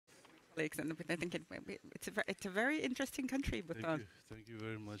colleagues, and I think it's a very interesting country. Thank you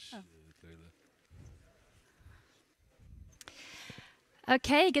very much, Leila.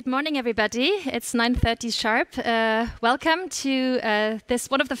 Okay, good morning, everybody. It's 9:30 sharp. Welcome to this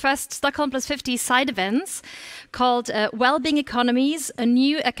one of the first Stockholm Plus 50 side events called Wellbeing Economies, a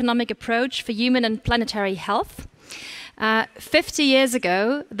new economic approach for human and planetary health. 50 years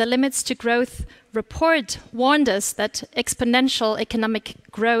ago, the Limits to Growth report warned us that exponential economic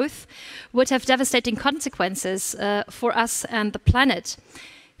growth would have devastating consequences for us and the planet.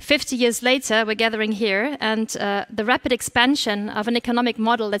 50 years later, we're gathering here, and the rapid expansion of an economic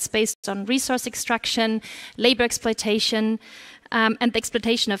model that's based on resource extraction, labor exploitation, and the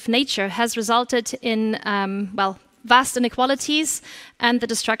exploitation of nature has resulted in, vast inequalities and the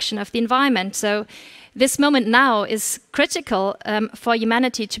destruction of the environment. So this moment now is critical for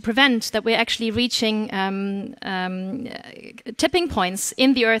humanity to prevent that we're actually reaching tipping points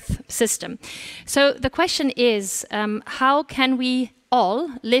in the Earth system. So the question is, how can we all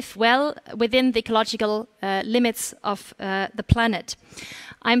live well within the ecological limits of the planet?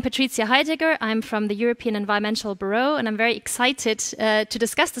 I'm Patrizia Heidegger. I'm from the European Environmental Bureau, and I'm very excited to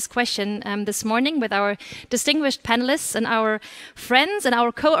discuss this question this morning with our distinguished panelists and our friends and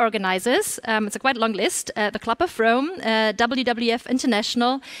our co-organizers. It's a quite long list. The Club of Rome, WWF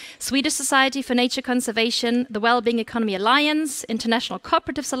International, Swedish Society for Nature Conservation, the Wellbeing Economy Alliance, International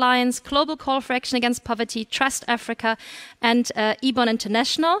Cooperatives Alliance, Global Call for Action Against Poverty, Trust Africa, and EBON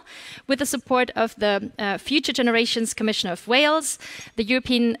International, with the support of the Future Generations Commissioner of Wales, the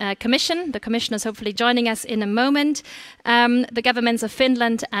European Commission. The Commission is hopefully joining us in a moment. The governments of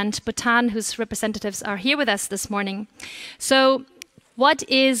Finland and Bhutan, whose representatives are here with us this morning. So, what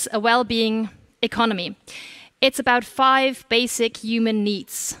is a well-being economy? It's about 5 basic human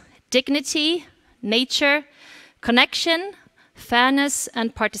needs: dignity, nature, connection, fairness,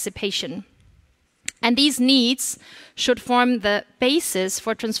 and participation. And these needs should form the basis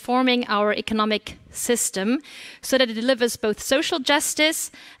for transforming our economic system so that it delivers both social justice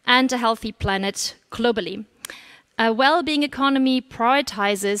and a healthy planet globally. A well-being economy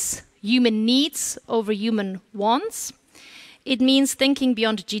prioritizes human needs over human wants. It means thinking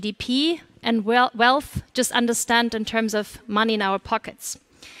beyond GDP and wealth, just understand in terms of money in our pockets.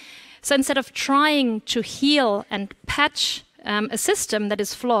 So instead of trying to heal and patch a system that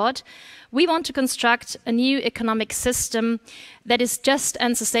is flawed, we want to construct a new economic system that is just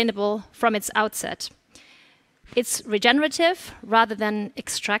and sustainable from its outset. It's regenerative rather than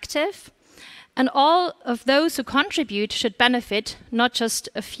extractive, and all of those who contribute should benefit, not just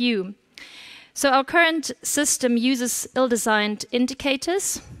a few. So our current system uses ill-designed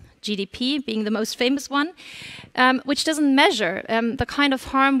indicators, GDP being the most famous one, which doesn't measure the kind of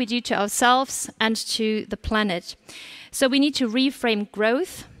harm we do to ourselves and to the planet. So we need to reframe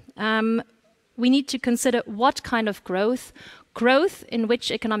growth. We need to consider what kind of growth in which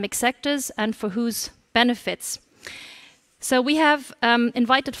economic sectors, and for whose benefits. So we have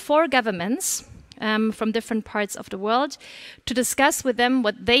invited 4 governments from different parts of the world to discuss with them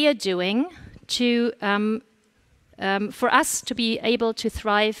what they are doing to for us to be able to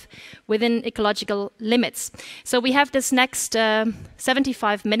thrive within ecological limits. So we have this next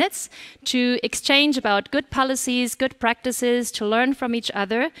 75 minutes to exchange about good policies, good practices, to learn from each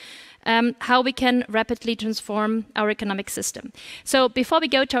other, how we can rapidly transform our economic system. So before we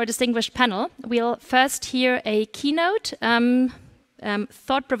go to our distinguished panel, we'll first hear a keynote,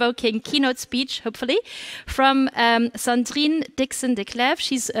 thought-provoking keynote speech, hopefully, from Sandrine Dixon-de Clèves.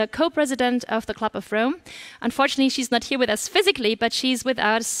 She's a co-president of the Club of Rome. Unfortunately, she's not here with us physically, but she's with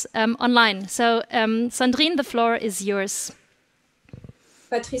us online. So, Sandrine, the floor is yours.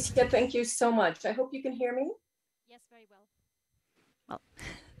 Patrizia, thank you so much. I hope you can hear me. Yes, very well.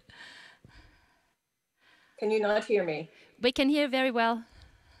 Can you not hear me? We can hear very well.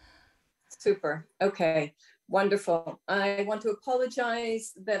 Super. Okay. Wonderful. I want to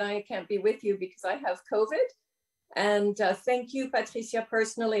apologize that I can't be with you because I have COVID. And thank you, Patrizia,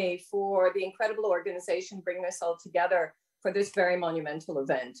 personally, for the incredible organization bringing us all together for this very monumental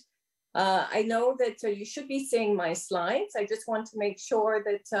event. I know that you should be seeing my slides. I just want to make sure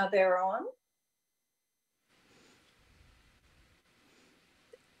that they're on.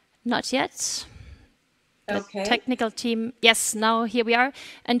 Not yet. Okay. Technical team, yes, now here we are.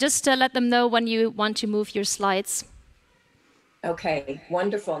 And just let them know when you want to move your slides. Okay,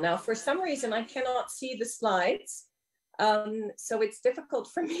 wonderful. Now, for some reason, I cannot see the slides. So it's difficult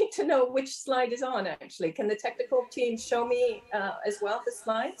for me to know which slide is on, actually. Can the technical team show me as well the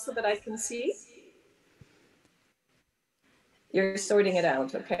slides so that I can see? You're sorting it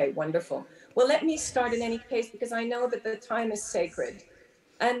out. Okay, wonderful. Well, let me start in any case, because I know that the time is sacred.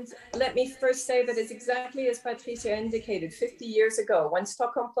 And let me first say that it's exactly as Patrizia indicated 50 years ago, when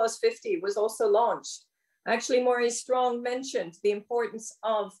Stockholm Plus 50 was also launched. Actually, Maurice Strong mentioned the importance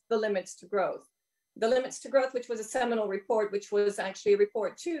of the limits to growth. The Limits to Growth, which was a seminal report, which was actually a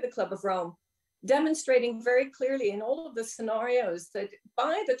report to the Club of Rome, demonstrating very clearly in all of the scenarios that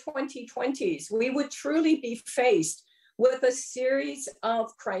by the 2020s, we would truly be faced with a series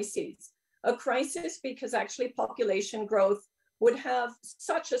of crises. A crisis because actually population growth would have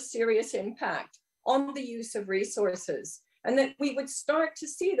such a serious impact on the use of resources, and that we would start to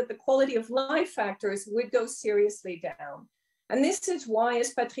see that the quality of life factors would go seriously down. And this is why,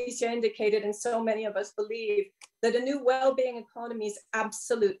 as Patrizia indicated, and so many of us believe, that a new well-being economy is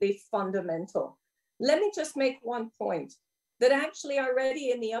absolutely fundamental. Let me just make one point, that actually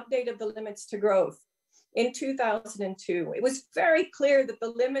already in the update of the Limits to Growth in 2002, it was very clear that the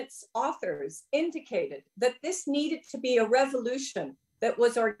limits authors indicated that this needed to be a revolution that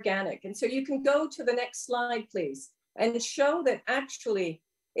was organic. And so you can go to the next slide, please, and show that actually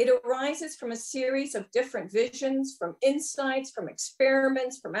it arises from a series of different visions, from insights, from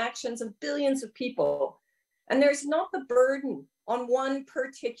experiments, from actions of billions of people. And there's not the burden on one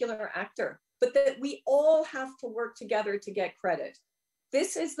particular actor, but that we all have to work together to get credit.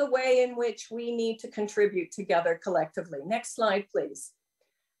 This is the way in which we need to contribute together collectively. Next slide, please.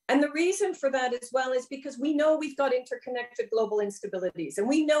 And the reason for that as well is because we know we've got interconnected global instabilities, and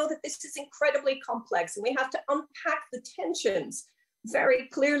we know that this is incredibly complex, and we have to unpack the tensions very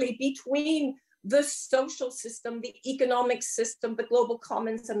clearly between the social system, the economic system, the global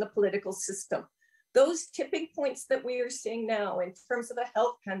commons, and the political system. Those tipping points that we are seeing now in terms of the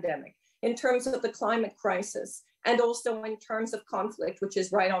health pandemic, in terms of the climate crisis, and also in terms of conflict, which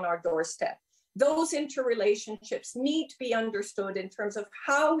is right on our doorstep. Those interrelationships need to be understood in terms of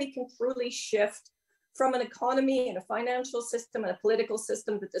how we can truly shift from an economy and a financial system and a political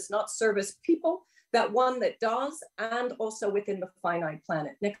system that does not service people, that one that does, and also within the finite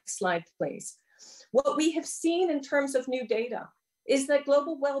planet. Next slide, please. What we have seen in terms of new data is that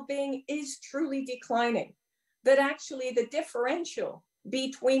global well-being is truly declining, that actually the differential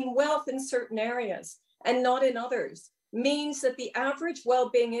between wealth in certain areas and not in others means that the average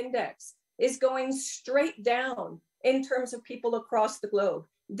well-being index is going straight down in terms of people across the globe.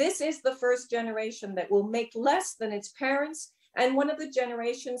 This is the first generation that will make less than its parents, and one of the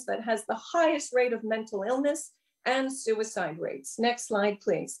generations that has the highest rate of mental illness and suicide rates. Next slide,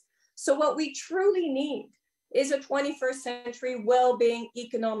 please. So what we truly need is a 21st century well-being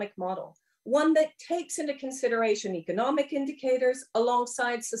economic model, one that takes into consideration economic indicators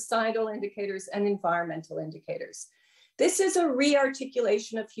alongside societal indicators and environmental indicators. This is a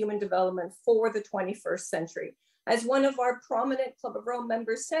re-articulation of human development for the 21st century. As one of our prominent Club of Rome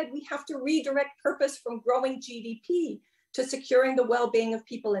members said, we have to redirect purpose from growing GDP to securing the well-being of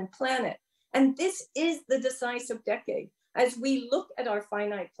people and planet. And this is the decisive decade. As we look at our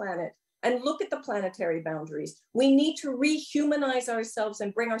finite planet and look at the planetary boundaries, we need to rehumanize ourselves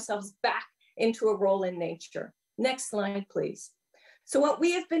and bring ourselves back into a role in nature. Next slide, please. So what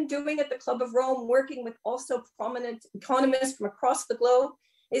we have been doing at the Club of Rome, working with also prominent economists from across the globe,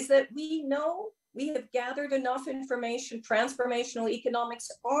 is that we know we have gathered enough information, transformational economics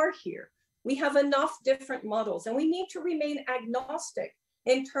are here. We have enough different models, and we need to remain agnostic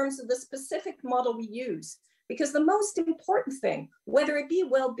in terms of the specific model we use. Because the most important thing, whether it be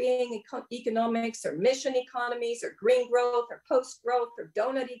well-being economics or mission economies or green growth or post-growth or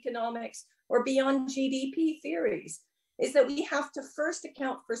donut economics or beyond GDP theories, is that we have to first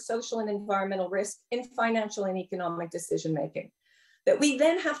account for social and environmental risk in financial and economic decision-making. That we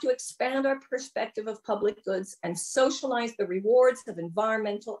then have to expand our perspective of public goods and socialize the rewards of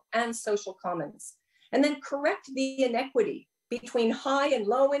environmental and social commons, and then correct the inequity between high and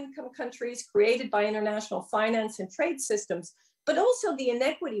low income countries created by international finance and trade systems, but also the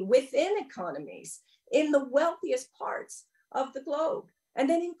inequity within economies in the wealthiest parts of the globe, and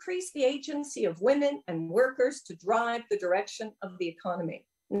then increase the agency of women and workers to drive the direction of the economy.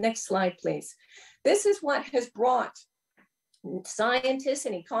 Next slide, please. This is what has brought scientists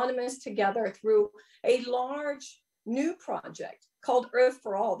and economists together through a large new project called Earth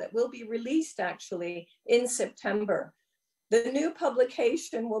for All that will be released actually in September. The new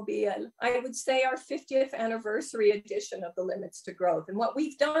publication will be, I would say, our 50th anniversary edition of the Limits to Growth. And what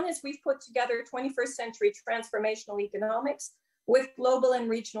we've done is we've put together 21st century transformational economics with global and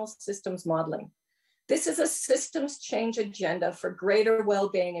regional systems modeling. This is a systems change agenda for greater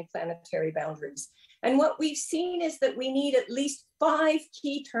well-being and planetary boundaries. And what we've seen is that we need at least 5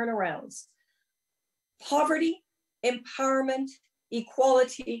 key turnarounds: poverty, empowerment,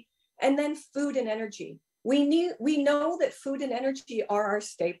 equality, and then food and energy. We know that food and energy are our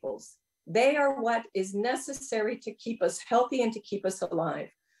staples. They are what is necessary to keep us healthy and to keep us alive.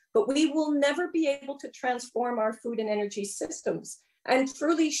 But we will never be able to transform our food and energy systems and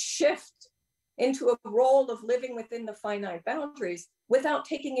truly shift into a role of living within the finite boundaries without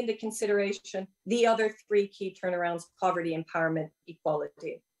taking into consideration the other three key turnarounds: poverty, empowerment,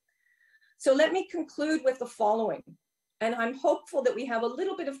 equality. So let me conclude with the following. And I'm hopeful that we have a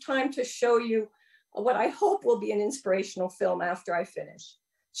little bit of time to show you what I hope will be an inspirational film after I finish.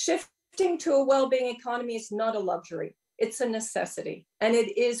 Shifting to a well-being economy is not a luxury. It's a necessity, and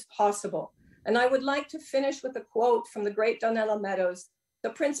it is possible. And I would like to finish with a quote from the great Donella Meadows, the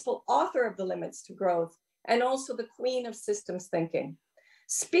principal author of The Limits to Growth, and also the queen of systems thinking.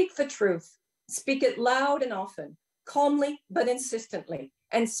 Speak the truth, speak it loud and often, calmly but insistently,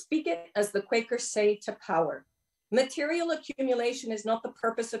 and speak it, as the Quakers say, to power. Material accumulation is not the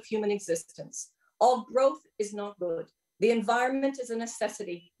purpose of human existence. All growth is not good. The environment is a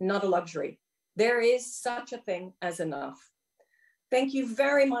necessity, not a luxury. There is such a thing as enough. Thank you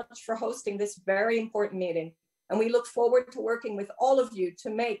very much for hosting this very important meeting. And we look forward to working with all of you to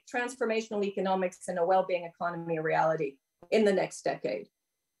make transformational economics and a well-being economy a reality in the next decade.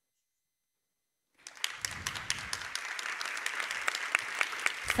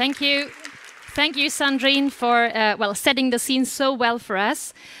 Thank you. Thank you, Sandrine, for setting the scene so well for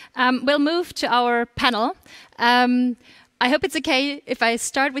us. We'll move to our panel. I hope it's okay if I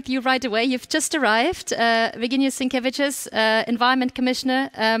start with you right away. You've just arrived, Virginia Sinkevicius, Environment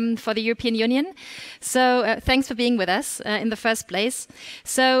Commissioner for the European Union. So thanks for being with us in the first place.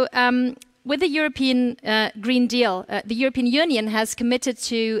 So with the European Green Deal, the European Union has committed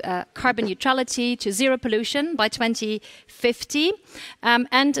to carbon neutrality, to zero pollution by 2050,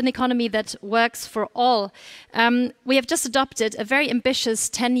 and an economy that works for all. We have just adopted a very ambitious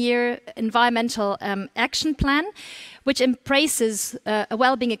 10-year environmental action plan, which embraces a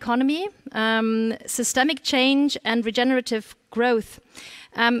well-being economy, systemic change, and regenerative growth.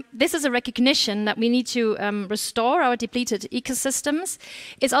 This is a recognition that we need to restore our depleted ecosystems.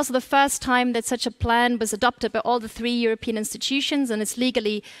 It's also the first time that such a plan was adopted by all the three European institutions, and it's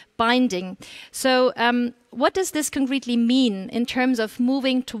legally binding. So what does this concretely mean in terms of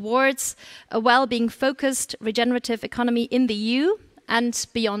moving towards a well-being focused regenerative economy in the EU and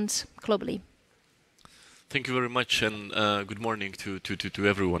beyond globally? Thank you very much, and good morning to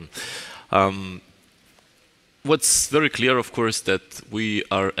everyone. What's very clear, of course, that we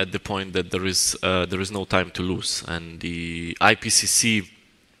are at the point that there is no time to lose, and the IPCC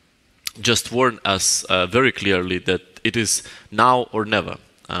just warned us very clearly that it is now or never.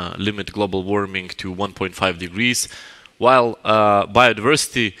 Limit global warming to 1.5 degrees, while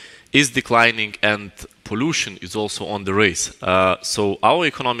biodiversity is declining and pollution is also on the race. So our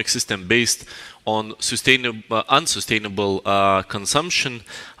economic system based on unsustainable consumption,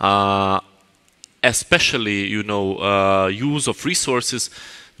 especially, use of resources,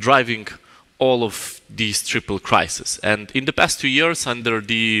 driving all of these triple crises. And in the past 2 years, under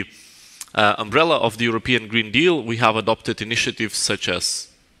the umbrella of the European Green Deal, we have adopted initiatives such as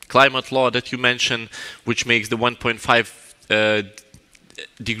climate law that you mentioned, which makes the 1.5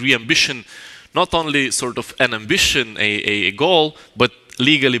 degree ambition not only sort of an ambition, a goal, but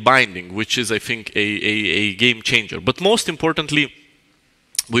legally binding, which is, I think, a game changer. But most importantly,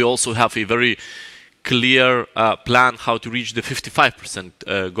 we also have a very clear plan how to reach the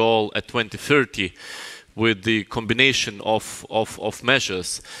 55% goal at 2030 with the combination of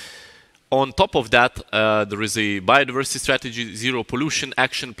measures. On top of that, there is a biodiversity strategy, zero pollution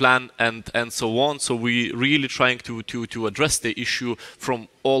action plan, and so on. So we're really trying to address the issue from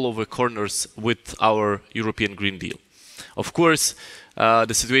all over corners with our European Green Deal. Of course,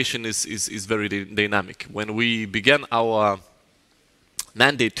 the situation is very dynamic. When we began our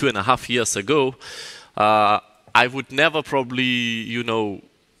mandate 2.5 years ago, I would never probably,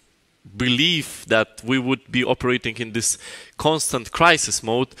 believe that we would be operating in this constant crisis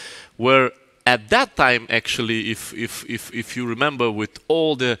mode, where at that time, actually, if you remember, with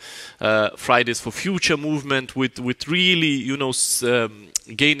all the Fridays for Future movement, with really,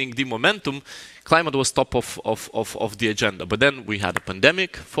 gaining the momentum, climate was top of the agenda. But then we had a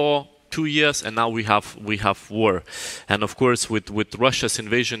pandemic for 2 years, and now we have war. And of course, with Russia's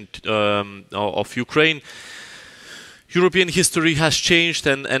invasion of Ukraine, European history has changed,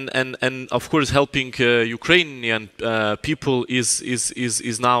 and of course, helping Ukrainian people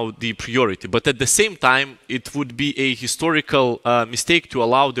is now the priority. But at the same time, it would be a historical mistake to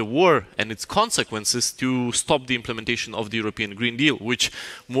allow the war and its consequences to stop the implementation of the European Green Deal, which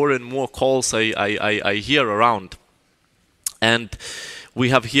more and more calls I hear around. And we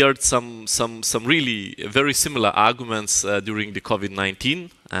have heard some really very similar arguments during the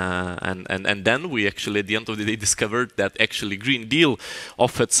COVID-19, and then we actually at the end of the day discovered that actually Green Deal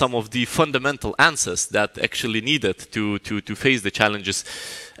offered some of the fundamental answers that actually needed to face the challenges,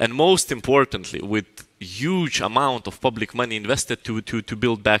 and most importantly, with huge amount of public money invested to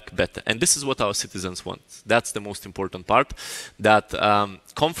build back better. And this is what our citizens want. That's the most important part. That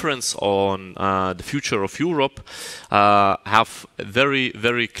conference on the future of Europe have a very,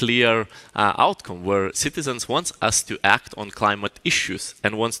 very clear outcome where citizens want us to act on climate issues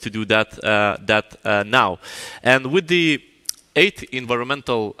and wants to do that now. And with the 8th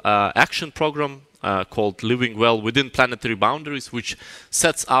environmental action program called Living Well Within Planetary Boundaries, which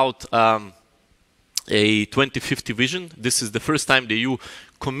sets out a 2050 vision. This is the first time the EU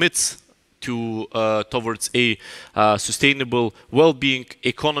commits to towards a sustainable well-being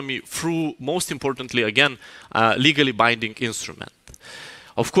economy through, most importantly, again, legally binding instrument.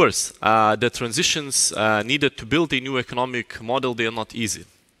 Of course, the transitions needed to build a new economic model, they are not easy.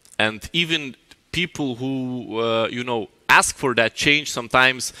 And even people who, you know, ask for that change,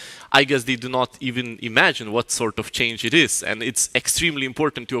 sometimes I guess they do not even imagine what sort of change it is. And it's extremely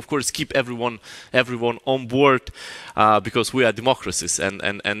important to, of course, keep everyone on board because we are democracies, and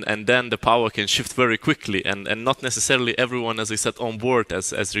then the power can shift very quickly, and not necessarily everyone, as I said, on board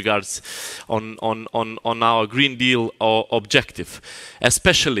as regards on our Green Deal objective.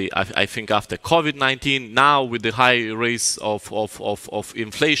 Especially, I think, after COVID-19, now with the high rates of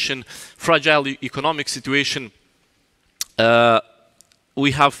inflation, fragile economic situation,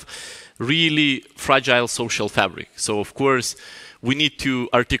 we have really fragile social fabric. So, of course, we need to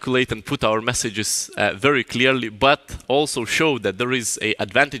articulate and put our messages very clearly, but also show that there is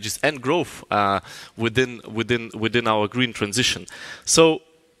advantages and growth within our green transition. So,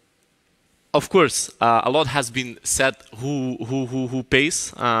 of course, a lot has been said who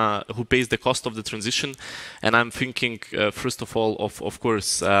pays the cost of the transition, and I'm thinking first of all of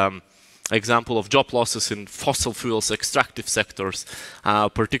course. Example of job losses in fossil fuels extractive sectors,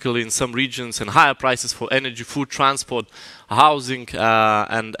 particularly in some regions, and higher prices for energy, food, transport, housing,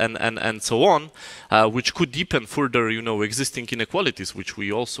 and so on, which could deepen further, you know, existing inequalities, which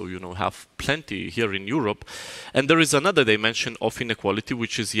we also, you know, have plenty here in Europe. And there is another dimension of inequality,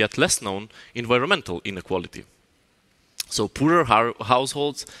 which is yet less known: environmental inequality. So poorer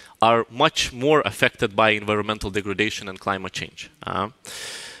households are much more affected by environmental degradation and climate change.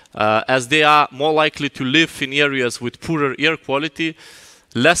 As they are more likely to live in areas with poorer air quality,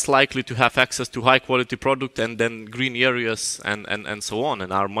 less likely to have access to high quality product and then green areas and so on,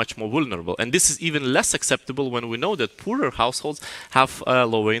 and are much more vulnerable. And this is even less acceptable when we know that poorer households have a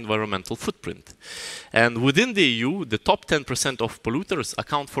lower environmental footprint. And within the EU, the top 10% of polluters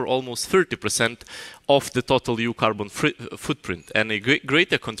account for almost 30% of the total EU carbon footprint, and a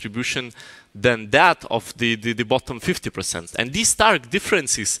greater contribution than that of the bottom 50%. And these stark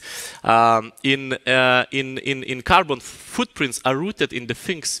differences in carbon footprints are rooted in the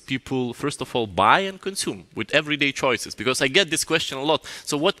things people, first of all, buy and consume with everyday choices. Because I get this question a lot.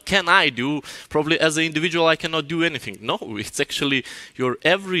 So what can I do? Probably as an individual, I cannot do anything. No, it's actually your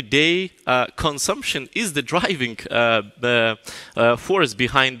everyday consumption is the driving force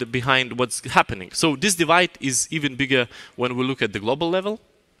behind what's happening. So this divide is even bigger when we look at the global level,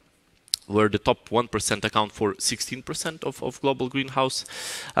 where the top 1% account for 16% of global greenhouse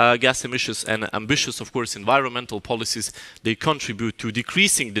gas emissions, and ambitious, of course, environmental policies, they contribute to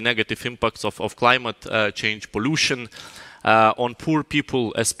decreasing the negative impacts of climate change, pollution on poor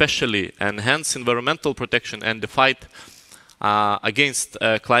people especially, and hence environmental protection and the fight against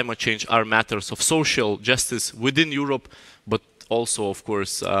climate change are matters of social justice within Europe, but also, of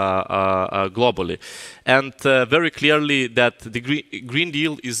course, globally. And very clearly that the Green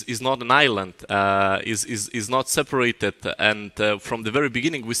Deal is not an island, is not separated, and from the very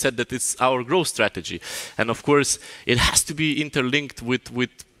beginning we said that it's our growth strategy. And of course, it has to be interlinked with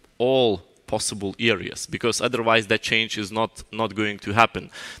all possible areas, because otherwise that change is not going to happen.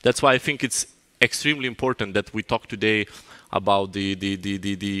 That's why I think it's extremely important that we talk today about the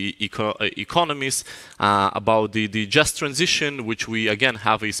economies, about the just transition, which we again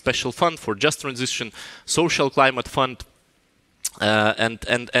have a special fund for just transition, social climate fund,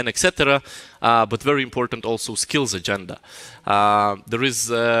 and etc. But very important also skills agenda. There is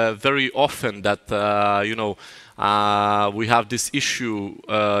very often that you know, we have this issue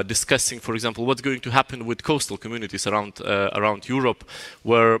discussing, for example, what's going to happen with coastal communities around Europe,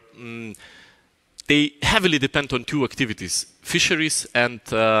 where they heavily depend on two activities: fisheries and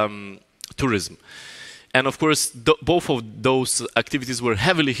tourism. And of course, both of those activities were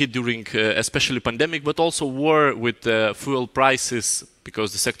heavily hit during especially pandemic, but also war with fuel prices,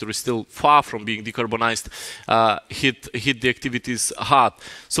 because the sector is still far from being decarbonized, hit the activities hard.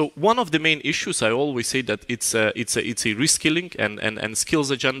 So one of the main issues, I always say that it's a reskilling and skills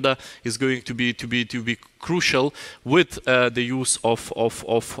agenda is going to be crucial with the use of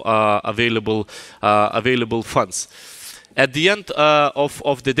available funds. At the end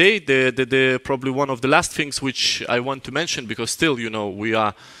of the day, the probably one of the last things which I want to mention, because still, you know,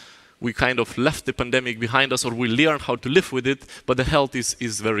 we kind of left the pandemic behind us, or we learned how to live with it, but the health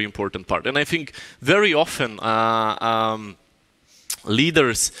is very important part. And I think very often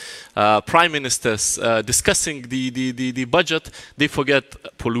leaders, prime ministers discussing the budget, they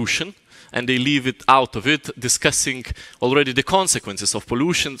forget pollution, and they leave it out of it, discussing already the consequences of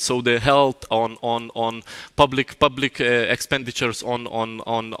pollution, so the health on public expenditures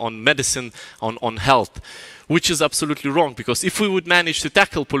on medicine, on health, which is absolutely wrong, because if we would manage to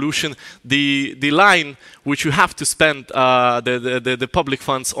tackle pollution, the line which you have to spend the public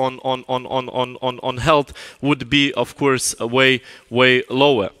funds on health would be, of course, way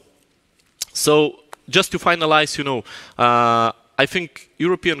lower. So just to finalize, you know, I think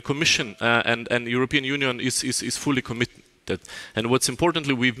European Commission and European Union is fully committed. And what's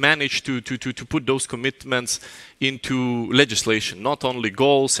importantly, we've managed to put those commitments into legislation, not only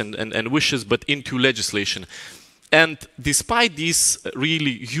goals and wishes, but into legislation. And despite these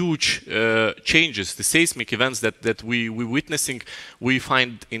really huge changes, the seismic events that we're witnessing, we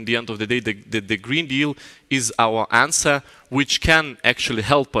find in the end of the day the Green Deal is our answer, which can actually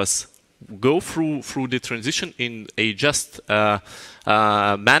help us go through the transition in a just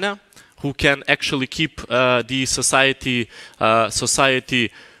manner, who can actually keep the society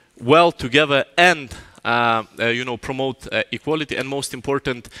well together and you know, promote equality, and most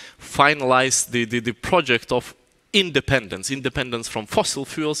important, finalize the project of independence from fossil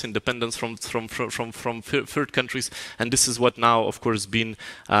fuels, independence from third countries, and this is what now, of course, been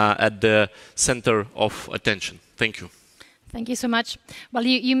at the center of attention. Thank you. Thank you so much. Well,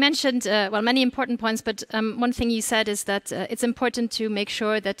 you mentioned well, many important points, but one thing you said is that it's important to make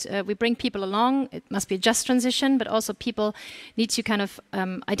sure that we bring people along. It must be a just transition, but also people need to kind of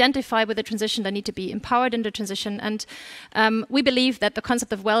identify with the transition. They need to be empowered in the transition. And we believe that the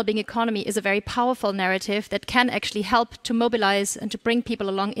concept of well-being economy is a very powerful narrative that can actually help to mobilize and to bring people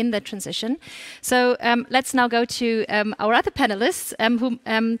along in that transition. So let's now go to our other panelists who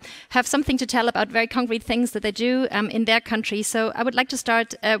have something to tell about very concrete things that they do in their country. So I would like to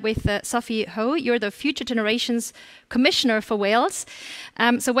start with Sophie Ho. You're the Future Generations Commissioner for Wales.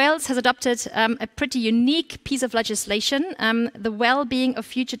 So Wales has adopted a pretty unique piece of legislation, the Wellbeing of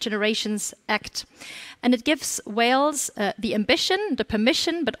Future Generations Act. And it gives Wales the ambition, the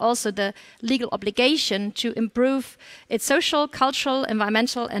permission, but also the legal obligation to improve its social, cultural,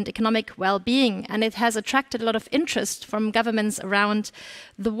 environmental and economic well-being. And it has attracted a lot of interest from governments around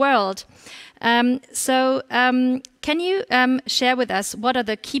the world. Can you share with us what are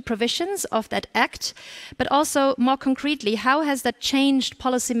the key provisions of that act, but also more concretely, how has that changed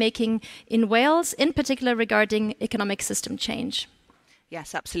policymaking in Wales, in particular regarding economic system change?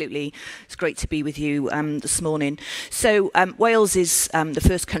 Yes, absolutely. It's great to be with you this morning. So Wales is the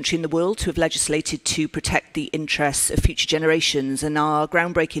first country in the world to have legislated to protect the interests of future generations, and our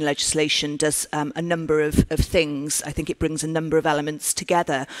groundbreaking legislation does a number of things. I think it brings a number of elements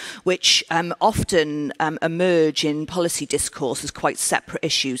together, which often emerge in policy discourse as quite separate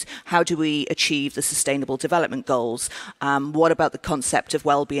issues. How do we achieve the Sustainable Development Goals? What about the concept of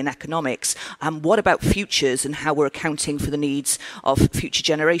well-being economics? What about futures and how we're accounting for the needs of future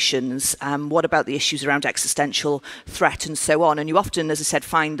generations? What about the issues around existential threat and so on? And you often, as I said,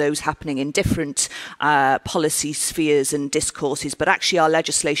 find those happening in different policy spheres and discourses, but actually our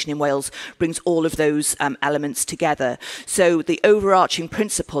legislation in Wales brings all of those elements together. So the overarching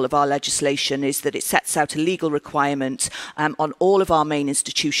principle of our legislation is that it sets out a legal requirement on all of our main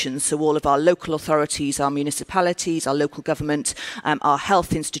institutions, so all of our local authorities, our municipalities, our local government, our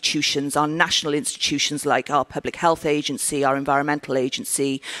health institutions, our national institutions like our Public Health Agency, our Environmental Agency,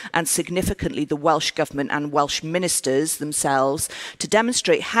 and significantly the Welsh Government and Welsh ministers themselves, to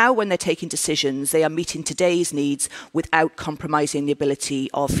demonstrate how, when they're taking decisions, they are meeting today's needs without compromising the ability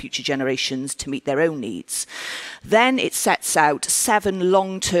of future generations to meet their own needs. Then it sets out 7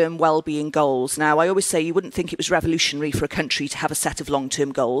 long-term well-being goals. Now, I always say you wouldn't think it was revolutionary for a country to have a set of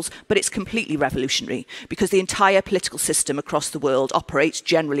long-term goals, but it's completely revolutionary because the entire political system across the world operates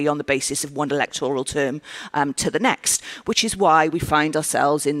generally on the basis of one electoral term to the next, which is why we find find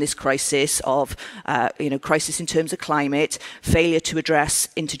ourselves in this crisis of, crisis in terms of climate, failure to address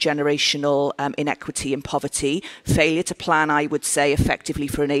intergenerational inequity and poverty, failure to plan, I would say, effectively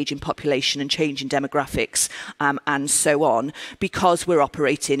for an ageing population and changing demographics, and so on, because we're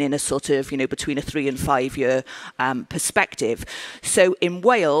operating in a sort of, between a 3 and 5 year perspective. So in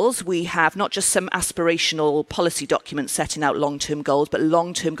Wales, we have not just some aspirational policy documents setting out long-term goals, but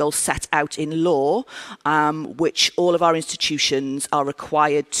long-term goals set out in law, which all of our institutions are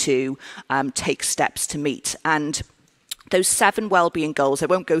required to take steps to meet. And those 7 well-being goals, I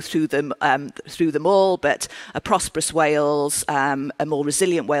won't go through them all, but a prosperous Wales, a more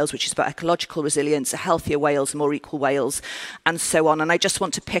resilient Wales, which is about ecological resilience, a healthier Wales, a more equal Wales, and so on. And I just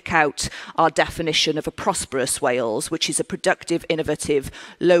want to pick out our definition of a prosperous Wales, which is a productive, innovative,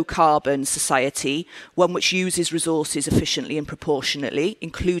 low-carbon society, one which uses resources efficiently and proportionately,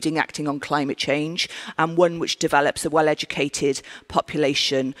 including acting on climate change, and one which develops a well-educated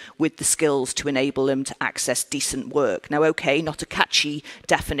population with the skills to enable them to access decent work. Now, okay, not a catchy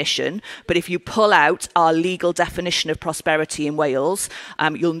definition, but if you pull out our legal definition of prosperity in Wales,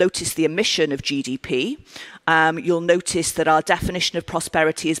 you'll notice the omission of GDP. You'll notice that our definition of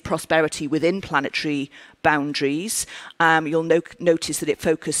prosperity is prosperity within planetary boundaries. You'll notice that it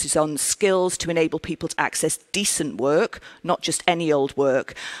focuses on skills to enable people to access decent work, not just any old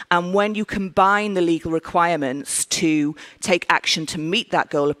work. And when you combine the legal requirements to take action to meet that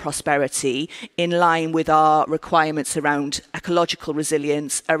goal of prosperity in line with our requirements around ecological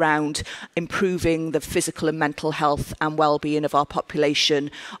resilience, around improving the physical and mental health and well-being of our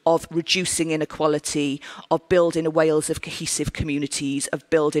population, of reducing inequality, of building a Wales of cohesive communities, of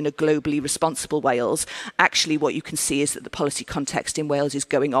building a globally responsible Wales, actually what you can see is that the policy context in Wales is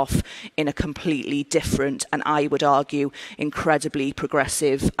going off in a completely different, and I would argue, incredibly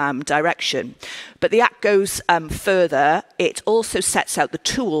progressive direction. But the Act goes further. It also sets out the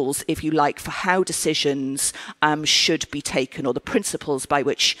tools, if you like, for how decisions should be taken, or the principles by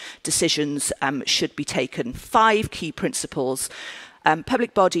which decisions should be taken. 5 key principles.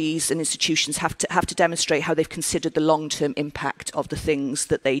 Public bodies and institutions have to demonstrate how they've considered the long-term impact of the things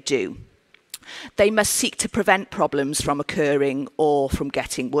that they do. They must seek to prevent problems from occurring or from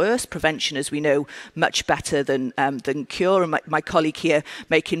getting worse. Prevention, as we know, much better than cure. And my colleague here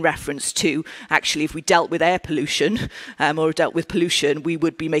making reference to, actually, if we dealt with air pollution or dealt with pollution, we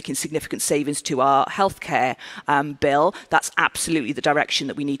would be making significant savings to our healthcare bill. That's absolutely the direction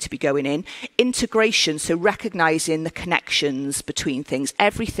that we need to be going in. Integration, so recognising the connections between things.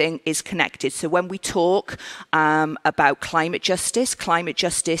 Everything is connected. So when we talk about climate justice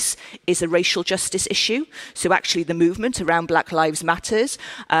is a racial justice issue. So actually the movement around Black Lives Matters,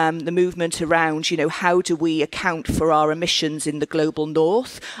 the movement around, how do we account for our emissions in the global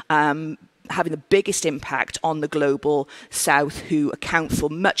north, having the biggest impact on the global south, who account for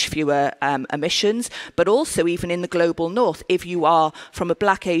much fewer emissions, but also even in the global north. If you are from a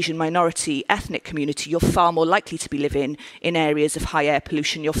Black, Asian, minority ethnic community, you're far more likely to be living in areas of high air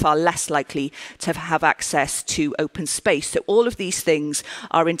pollution. You're far less likely to have access to open space. So all of these things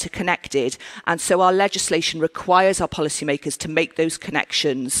are interconnected. And so our legislation requires our policymakers to make those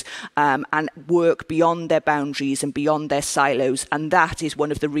connections and work beyond their boundaries and beyond their silos. And that is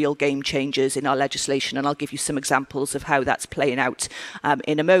one of the real game changers in our legislation, and I'll give you some examples of how that's playing out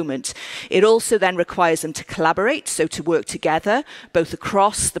in a moment. It also then requires them to collaborate, so to work together, both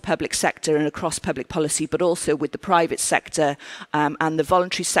across the public sector and across public policy, but also with the private sector and the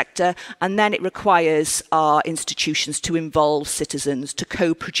voluntary sector. And then it requires our institutions to involve citizens, to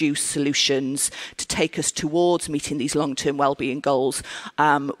co-produce solutions, to take us towards meeting these long-term well-being goals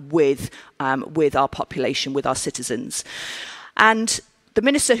with our population, with our citizens. And the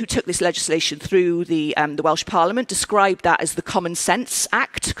minister who took this legislation through the Welsh Parliament described that as the Common Sense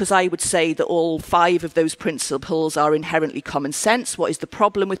Act, because I would say that all 5 of those principles are inherently common sense. What is the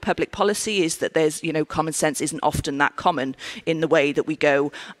problem with public policy is that there's, common sense isn't often that common in the way that we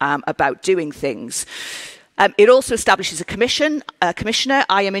go about doing things. It also establishes a commissioner.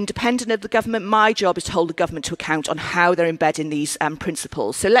 I am independent of the government. My job is to hold the government to account on how they're embedding these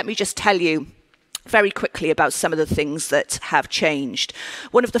principles. So let me just tell you very quickly about some of the things that have changed.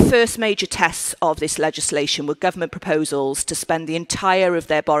 One of the first major tests of this legislation were government proposals to spend the entire of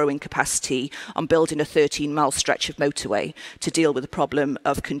their borrowing capacity on building a 13-mile stretch of motorway to deal with the problem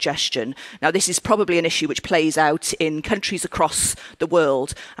of congestion. Now, this is probably an issue which plays out in countries across the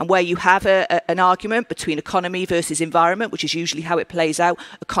world, and where you have an argument between economy versus environment, which is usually how it plays out,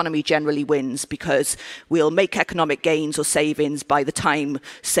 economy generally wins, because we'll make economic gains or savings by the time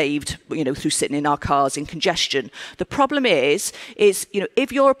saved, through sitting in our cars in congestion. The problem is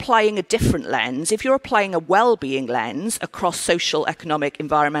if you're applying a different lens, if you're applying a well-being lens across social, economic,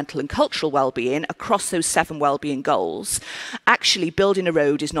 environmental and cultural well-being, across those 7 well-being goals, actually building a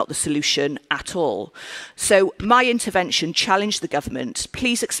road is not the solution at all. So my intervention challenged the government.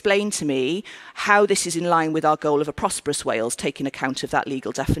 Please explain to me how this is in line with our goal of a prosperous Wales, taking account of that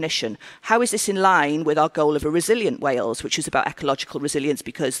legal definition. How is this in line with our goal of a resilient Wales, which is about ecological resilience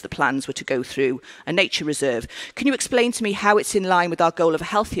because the plans were to go through a nature reserve? Can you explain to me how it's in line with our goal of a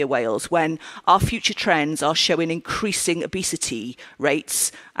healthier Wales when our future trends are showing increasing obesity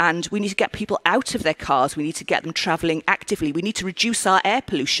rates and we need to get people out of their cars, we need to get them travelling actively, we need to reduce our air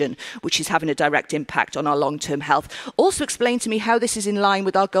pollution, which is having a direct impact on our long-term health? Also explain to me how this is in line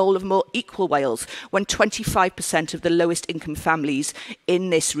with our goal of a more equal Wales when 25% of the lowest income families in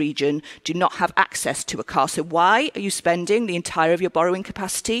this region do not have access to a car. So why are you spending the entire of your borrowing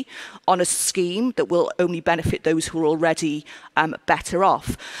capacity on a scheme that will only benefit those who are already better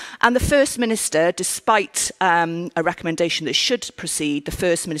off? And the First Minister, despite a recommendation that should proceed, the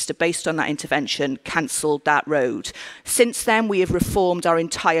First Minister, based on that intervention, cancelled that road. Since then, we have reformed our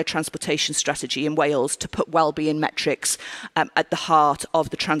entire transportation strategy in Wales to put wellbeing metrics at the heart of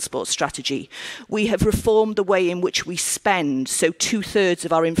the transport strategy. We have reformed the way in which we spend. So 2/3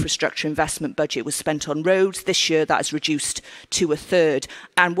 of our infrastructure investment budget was spent on roads. This year, that has reduced to 1/3.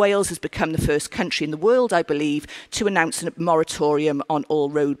 And Wales has become the first country in the world, I believe, to announce a moratorium on all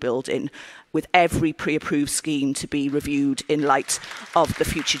road building, with every pre-approved scheme to be reviewed in light of the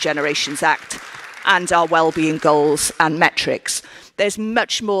Future Generations Act and our wellbeing goals and metrics. There's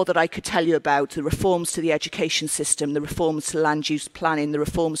much more that I could tell you about the reforms to the education system, the reforms to land use planning, the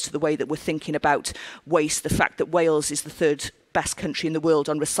reforms to the way that we're thinking about waste, the fact that Wales is the 3rd best country in the world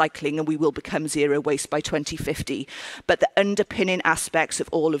on recycling and we will become zero waste by 2050. But the underpinning aspects of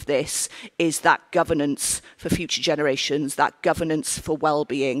all of this is that governance for future generations, that governance for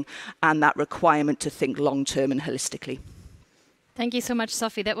well-being and that requirement to think long-term and holistically. Thank you so much,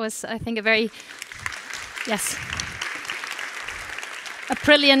 Sophie. That was, I think, a very, yes, a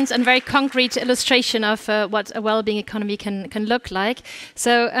brilliant and very concrete illustration of what a well-being economy can look like.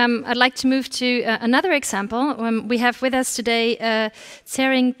 So I'd like to move to another example. We have with us today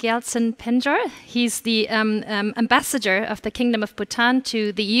Tsering Gyaltsen Penjar. He's the ambassador of the Kingdom of Bhutan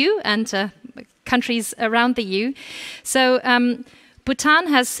to the EU and countries around the EU. So Bhutan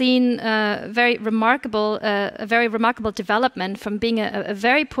has seen a very remarkable development from being a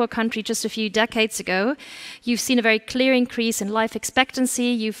very poor country just a few decades ago. You've seen a very clear increase in life expectancy.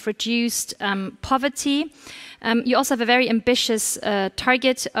 You've reduced poverty. You also have a very ambitious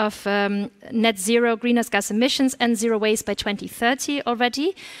target of net zero greenhouse gas emissions and zero waste by 2030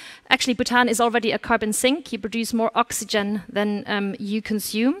 already. Actually, Bhutan is already a carbon sink. You produce more oxygen than you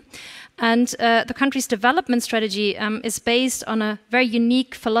consume. And the country's development strategy is based on a very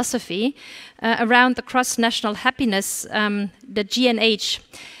unique philosophy around the cross-national happiness, the GNH.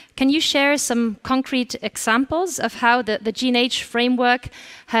 Can you share some concrete examples of how the GNH framework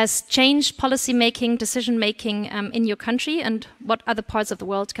has changed policy-making, decision-making in your country, and what other parts of the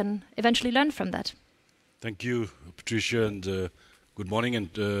world can eventually learn from that? Thank you, Patrizia, and good morning, and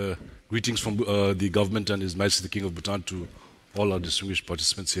greetings from the government and His Majesty the King of Bhutan to all our distinguished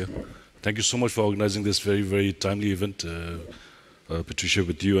participants here. Thank you so much for organizing this very, very timely event, Patrizia,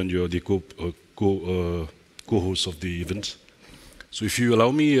 with you and the co-hosts of the event. So if you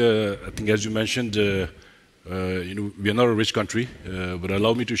allow me, I think as you mentioned, we are not a rich country, but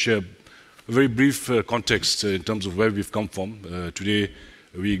allow me to share a very brief context in terms of where we've come from. Today,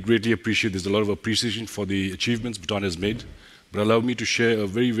 we greatly appreciate, there's a lot of appreciation for the achievements Bhutan has made, but allow me to share a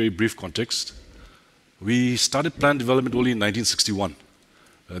very, very brief context. We started planned development only in 1961.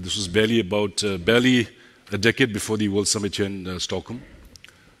 This was barely a decade before the World Summit here in Stockholm.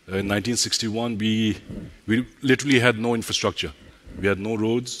 In 1961, we literally had no infrastructure. We had no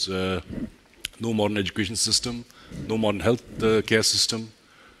roads, no modern education system, no modern health care system.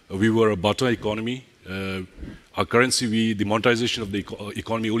 We were a barter economy. Our currency, the monetization of the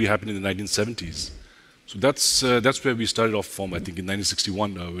economy only happened in the 1970s. So that's where we started off from, I think, in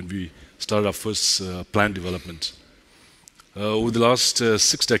 1961, when we started our first planned development. Over the last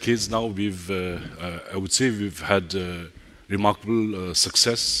 6 decades now, I would say we've had remarkable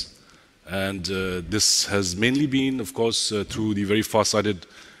success. And this has mainly been, of course, through the very far-sighted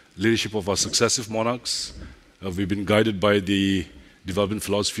leadership of our successive monarchs. We've been guided by the development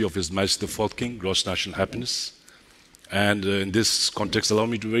philosophy of His Majesty the Fourth King, gross national happiness. And in this context, allow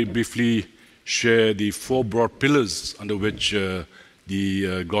me to very briefly share the 4 broad pillars under which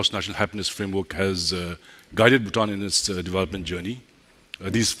the gross national happiness framework has guided Bhutan in its development journey.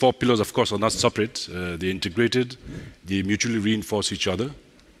 These 4 pillars, of course, are not separate. They're integrated. They mutually reinforce each other.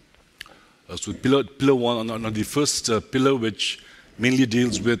 So pillar 1, on the first pillar, which mainly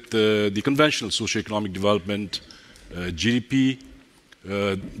deals with the conventional socioeconomic development, GDP.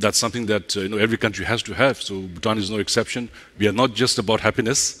 That's something that every country has to have, so Bhutan is no exception. We are not just about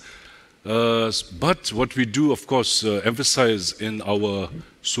happiness. But what we do, of course, emphasize in our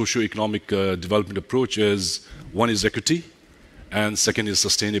socio-economic development approach is, one is equity, and second is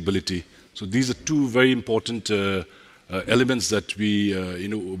sustainability. So these are 2 very important elements that we,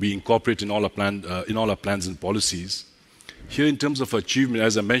 we incorporate in all our plans and policies. Here, in terms of achievement,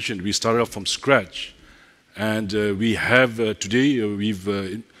 as I mentioned, we started off from scratch, and we have today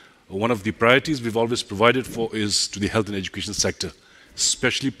one of the priorities we've always provided for is to the health and education sector,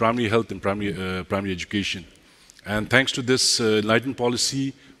 especially primary health and primary education. And thanks to this enlightened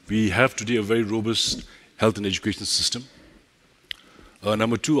policy, we have today a very robust health and education system.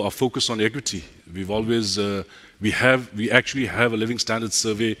 Number 2, our focus on equity. We've always, we actually have a living standards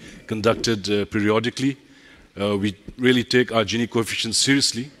survey conducted periodically. We really take our Gini coefficients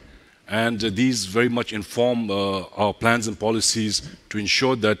seriously, and these very much inform our plans and policies to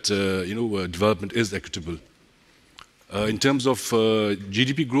ensure that development is equitable. In terms of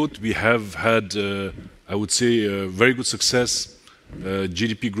GDP growth, we have had, I would say, very good success.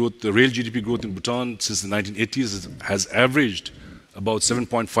 GDP growth, the real GDP growth in Bhutan since the 1980s has averaged about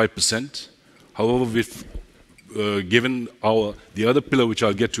 7.5%. However, we've given the other pillar, which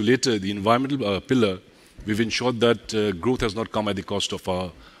I'll get to later, the environmental pillar, we've ensured that growth has not come at the cost of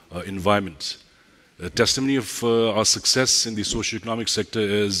our environment. A testimony of our success in the socio-economic sector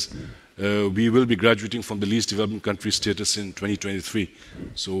is we will be graduating from the least developed country status in 2023.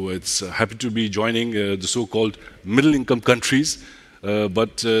 So it's happy to be joining the so-called middle-income countries,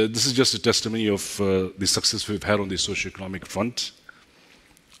 but this is just a testimony of the success we've had on the socio-economic front.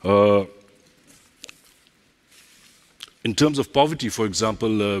 In terms of poverty, for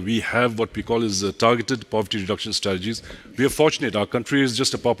example, we have what we call as targeted poverty reduction strategies. We are fortunate. Our country is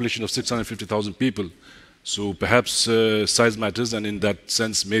just a population of 650,000 people. So perhaps size matters, and in that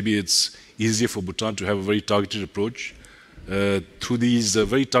sense, maybe it's easier for Bhutan to have a very targeted approach. Through these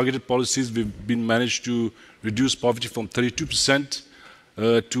very targeted policies, we've been managed to reduce poverty from 32%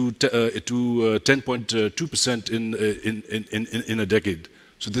 to 10.2% in a decade.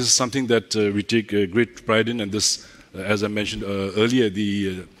 So this is something that we take great pride in, and this, as I mentioned earlier,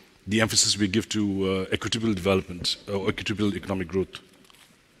 the emphasis we give to equitable development or equitable economic growth.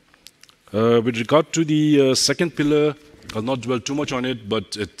 With regard to the second pillar, I'll not dwell too much on it,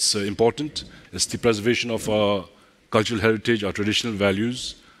 but it's important. It's the preservation of our cultural heritage, our traditional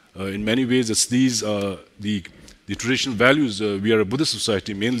values. In many ways, it's these, the traditional values. We are a Buddhist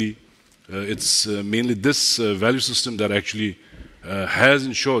society mainly. It's mainly this value system that actually has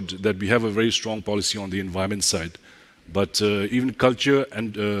ensured that we have a very strong policy on the environment side. But even culture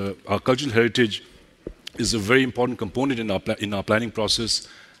and our cultural heritage is a very important component in our planning process.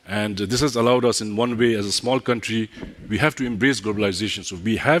 And this has allowed us in one way, as a small country, we have to embrace globalization. So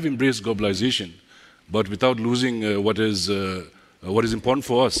we have embraced globalization, but without losing what is important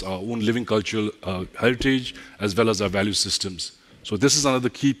for us, our own living cultural heritage, as well as our value systems. So this is another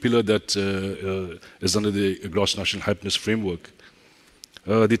key pillar that is under the gross national happiness framework.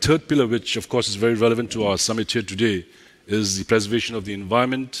 The third pillar, which of course is very relevant to our summit here today, is the preservation of the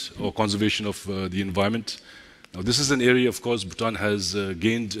environment or conservation of the environment. Now, this is an area, of course, Bhutan has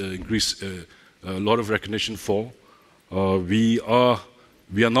gained a lot of recognition for. We are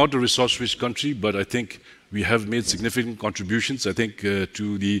not a resource-rich country, but I think we have made significant contributions, I think,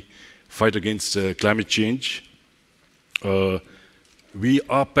 to the fight against climate change. We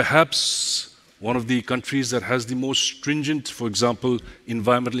are perhaps one of the countries that has the most stringent, for example,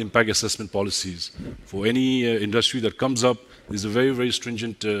 environmental impact assessment policies. For any industry that comes up, there's a very, very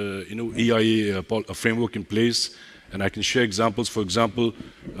stringent, EIA framework in place, and I can share examples. For example,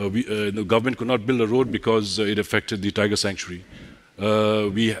 the government could not build a road because it affected the tiger sanctuary.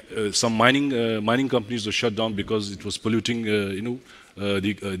 Some mining companies were shut down because it was polluting. There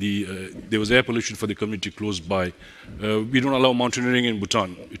was air pollution for the community close by. We don't allow mountaineering in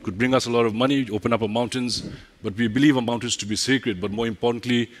Bhutan. It could bring us a lot of money, open up our mountains, but we believe our mountains to be sacred. But more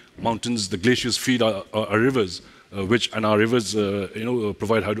importantly, mountains, the glaciers feed our rivers. And our rivers,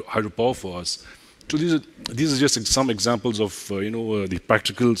 provide hydropower for us. So these are just some examples of, the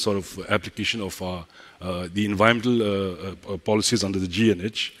practical sort of application of the environmental policies under the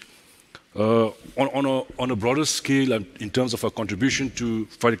GNH. On a broader scale, in terms of our contribution to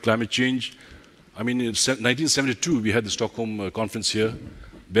fight climate change, I mean, in 1972, we had the Stockholm conference here.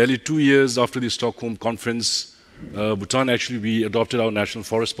 Barely 2 years after the Stockholm conference, Bhutan actually, we adopted our national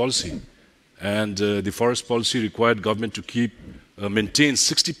forest policy. And the forest policy required government to maintain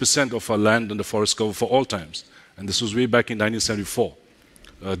 60% of our land under forest cover for all times. And this was way back in 1974.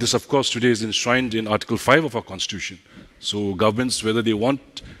 This, of course, today is enshrined in Article 5 of our Constitution. So governments, whether they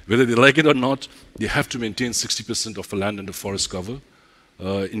like it or not, they have to maintain 60% of the land under forest cover.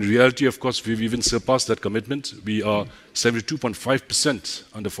 In reality, of course, we've even surpassed that commitment. We are 72.5%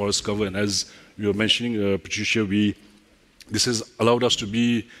 under forest cover, and as you were mentioning, Patrizia, this has allowed us to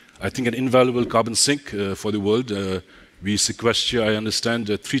be, I think, an invaluable carbon sink for the world. We sequester, I understand,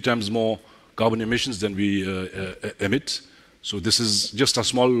 3 times more carbon emissions than we emit. So this is just a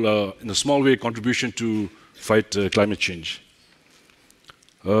small, in a small way, contribution to fight climate change.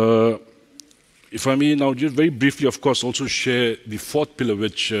 If I may now just very briefly, of course, also share the 4th pillar,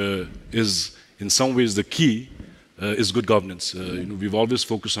 which is in some ways the key, is good governance. We've always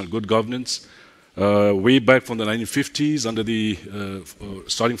focused on good governance. Way back from the 1950s,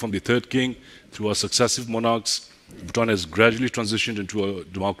 starting from the 3rd king, through our successive monarchs, Bhutan has gradually transitioned into a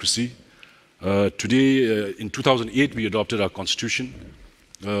democracy. Today, in 2008, we adopted our constitution.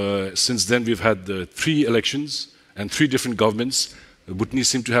 Since then, we've had 3 elections and 3 different governments. Bhutanese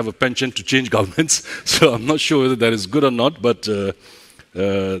seem to have a penchant to change governments, so I'm not sure whether that is good or not, but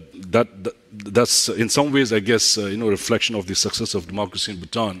that's in some ways, I guess, a reflection of the success of democracy in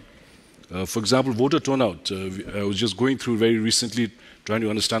Bhutan. For example, voter turnout. I was just going through very recently, trying to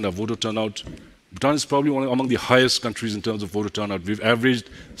understand our voter turnout. Bhutan is probably one among the highest countries in terms of voter turnout. We've averaged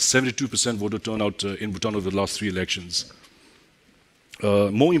 72% voter turnout in Bhutan over the last 3 elections.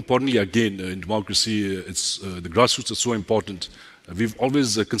 More importantly, again, in democracy, the grassroots are so important. We've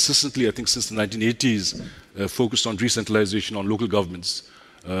always consistently, I think since the 1980s, focused on decentralization, on local governments.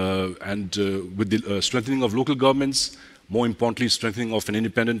 And with the strengthening of local governments, more importantly, strengthening of an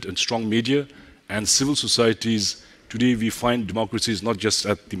independent and strong media and civil societies, today we find democracy is not just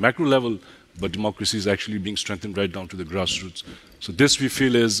at the macro level, but democracy is actually being strengthened right down to the grassroots. So this we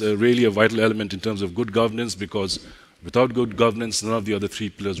feel is really a vital element in terms of good governance, because without good governance, none of the other 3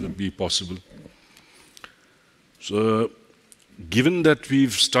 pillars would be possible. So, given that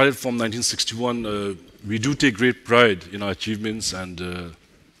we've started from 1961, we do take great pride in our achievements,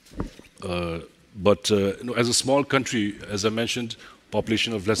 but as a small country, as I mentioned,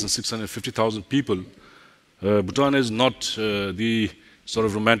 population of less than 650,000 people, Bhutan is not the sort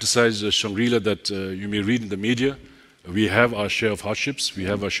of romanticized Shangri-La that you may read in the media. We have our share of hardships, we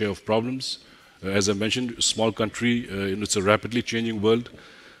have our share of problems. As I mentioned, a small country, it's a rapidly changing world.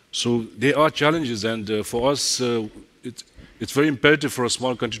 So there are challenges, and for us, it's very imperative for a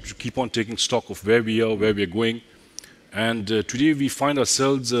small country to keep on taking stock of where we are, where we are going. And today we find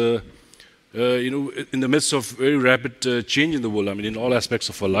ourselves, in the midst of very rapid change in the world. I mean, in all aspects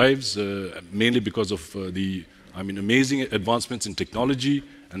of our lives, mainly because of amazing advancements in technology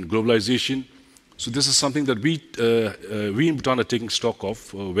and globalization. So this is something that we in Bhutan are taking stock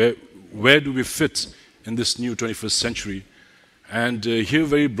of. Where do we fit in this new 21st century? And here,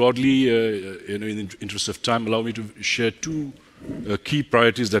 very broadly, in the interest of time, allow me to share 2 key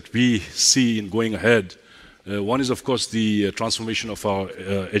priorities that we see in going ahead. One is, of course, the transformation of our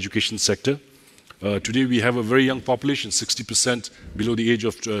education sector. Today, we have a very young population, 60% below the age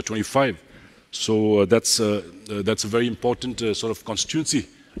of 25. So that's a very important sort of constituency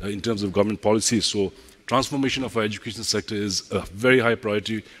in terms of government policy. So transformation of our education sector is a very high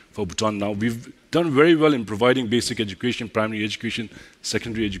priority for Bhutan now. We've done very well in providing basic education, primary education,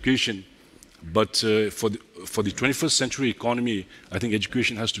 secondary education. But for the 21st century economy, I think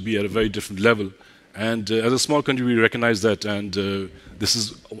education has to be at a very different level. And as a small country, we recognize that, and this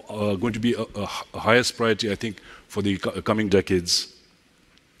is going to be a highest priority, I think, for the coming decades.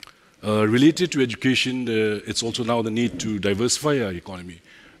 Related to education, it's also now the need to diversify our economy.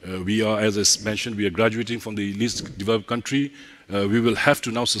 We are, as I mentioned, we are graduating from the least developed country. We will have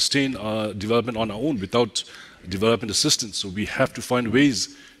to now sustain our development on our own without development assistance. So we have to find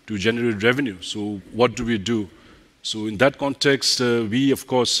ways to generate revenue. So what do we do? So in that context, we, of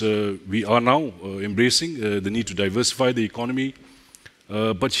course, we are now embracing the need to diversify the economy.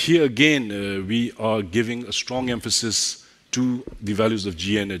 But here again, we are giving a strong emphasis to the values of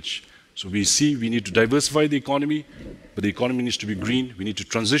GNH. So we see we need to diversify the economy, but the economy needs to be green. We need to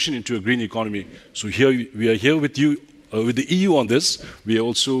transition into a green economy. So here we are here with you, with the EU on this. We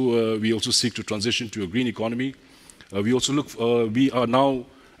also seek to transition to a green economy. We are now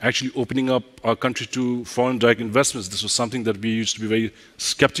actually opening up our country to foreign direct investments. This was something that we used to be very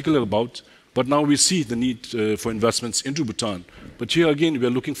skeptical about, but now we see the need for investments into Bhutan. But here again, we are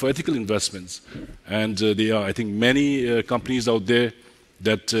looking for ethical investments. And there are, I think, many companies out there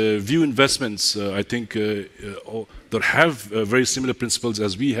that view investments, I think, that have very similar principles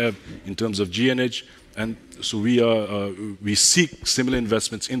as we have in terms of GNH, and so we seek similar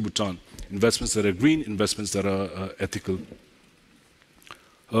investments in Bhutan, investments that are green, investments that are ethical.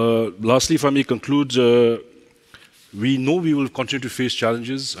 Lastly, if I may conclude, we know we will continue to face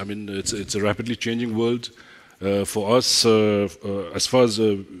challenges. I mean, it's a rapidly changing world. For us, as far as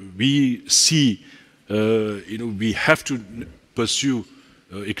we see, we have to pursue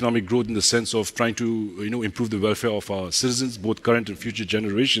economic growth in the sense of trying to, improve the welfare of our citizens, both current and future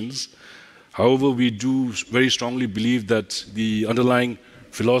generations. However, we do very strongly believe that the underlying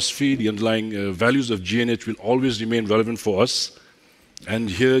philosophy, the underlying values of GNH will always remain relevant for us. And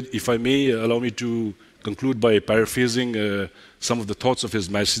here, if I may, allow me to conclude by paraphrasing some of the thoughts of His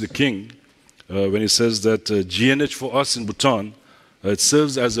Majesty the King, when he says that GNH for us in Bhutan, it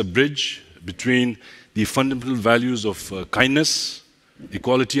serves as a bridge between the fundamental values of kindness,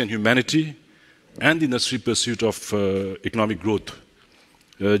 equality and humanity, and the necessary pursuit of economic growth.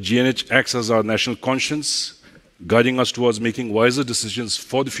 GNH acts as our national conscience, guiding us towards making wiser decisions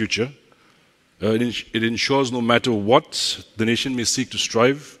for the future. It ensures no matter what the nation may seek to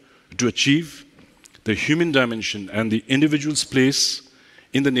strive to achieve, the human dimension and the individual's place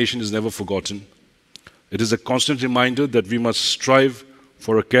in the nation is never forgotten. It is a constant reminder that we must strive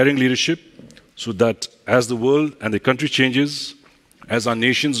for a caring leadership so that as the world and the country changes, as our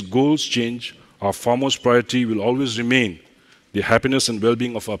nation's goals change, our foremost priority will always remain the happiness and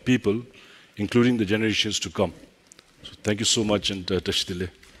well-being of our people, including the generations to come. So thank you so much, and Tashdile.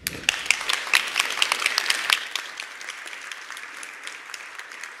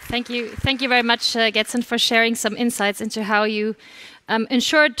 Thank you very much, Getson, for sharing some insights into how you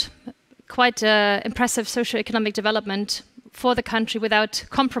ensured quite impressive socio-economic development for the country without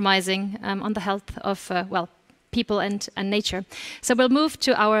compromising on the health of, people and nature. So we'll move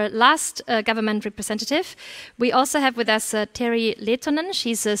to our last government representative. We also have with us Terhi Lehtonen.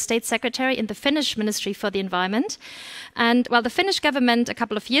 She's a state secretary in the Finnish Ministry for the Environment. And the Finnish government a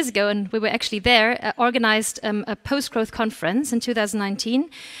couple of years ago, and we were actually there, organized a post-growth conference in 2019,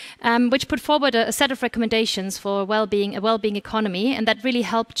 which put forward a set of recommendations for a well-being economy, and that really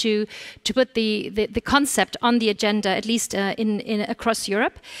helped to put the concept on the agenda, at least across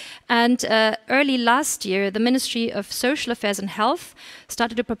Europe. And early last year, the Ministry of Social Affairs and Health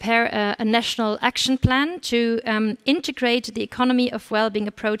started to prepare a national action plan to integrate the economy of well-being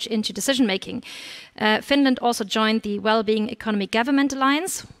approach into decision-making. Finland also joined the Wellbeing Economy Government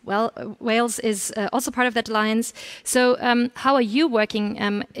Alliance. Wales is also part of that alliance. So how are you working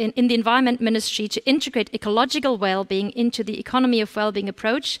in the Environment Ministry to integrate ecological well-being into the economy of well-being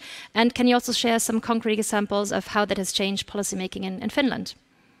approach? And can you also share some concrete examples of how that has changed policymaking in Finland?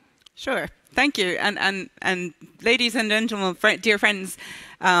 Sure. Thank you. And ladies and gentlemen, dear friends,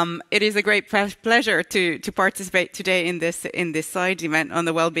 it is a great pleasure to participate today in this side event on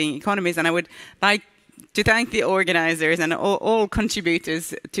the well-being economies. And I would like to thank the organizers and all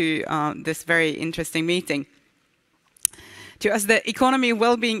contributors to this very interesting meeting. To us, the economy of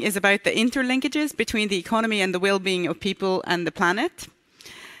well-being is about the interlinkages between the economy and the well-being of people and the planet.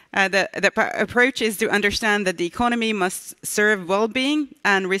 The approach is to understand that the economy must serve well-being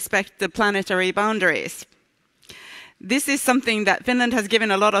and respect the planetary boundaries. This is something that Finland has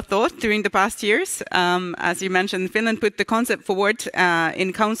given a lot of thought during the past years. As you mentioned, Finland put the concept forward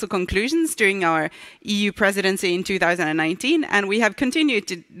in Council conclusions during our EU presidency in 2019, and we have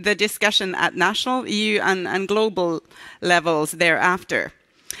continued the discussion at national, EU and global levels thereafter.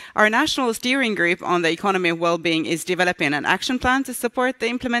 Our national steering group on the economy of well-being is developing an action plan to support the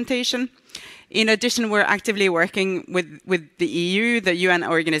implementation. In addition, we're actively working with the EU, the UN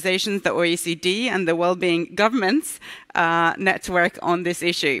organizations, the OECD, and the Wellbeing Governments network on this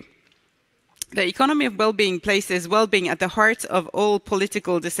issue. The economy of well-being places well-being at the heart of all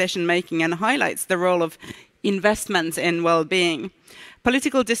political decision-making and highlights the role of investments in well-being.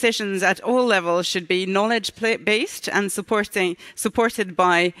 Political decisions at all levels should be knowledge-based and supported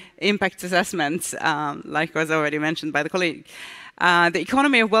by impact assessments, like was already mentioned by the colleague. The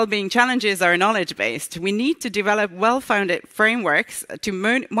economy of well-being challenges are knowledge-based. We need to develop well-founded frameworks to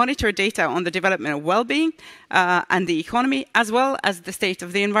monitor data on the development of well-being and the economy, as well as the state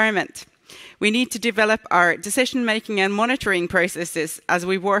of the environment. We need to develop our decision-making and monitoring processes as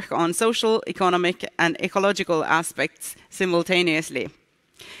we work on social, economic, and ecological aspects simultaneously.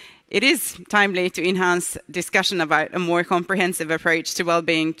 It is timely to enhance discussion about a more comprehensive approach to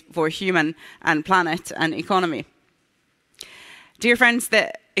well-being for human and planet and economy. Dear friends,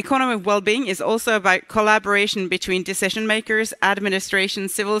 the economy of well-being is also about collaboration between decision makers, administration,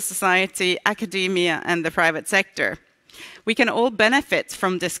 civil society, academia, and the private sector. We can all benefit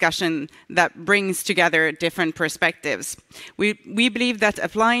from discussion that brings together different perspectives. We believe that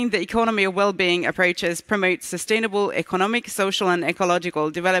applying the economy of well-being approaches promotes sustainable economic, social, and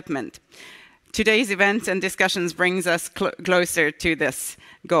ecological development. Today's events and discussions brings us closer to this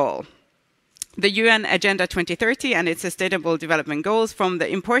goal. The UN Agenda 2030 and its Sustainable Development Goals form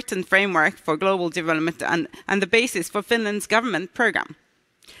the important framework for global development and the basis for Finland's government program.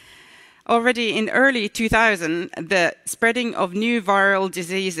 Already in early 2000, the spreading of new viral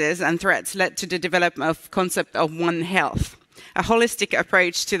diseases and threats led to the development of the concept of One Health, a holistic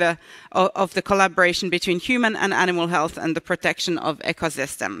approach to the collaboration between human and animal health and the protection of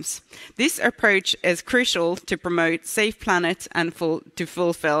ecosystems. This approach is crucial to promote safe planet and to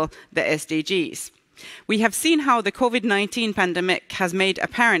fulfill the SDGs. We have seen how the COVID-19 pandemic has made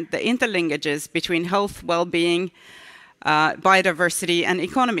apparent the interlinkages between health, well-being, biodiversity, and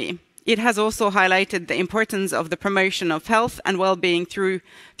economy. It has also highlighted the importance of the promotion of health and well-being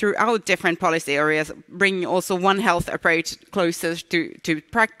throughout different policy areas, bringing also One Health approach closer to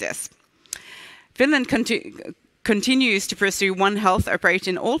practice. Finland continues to pursue One Health approach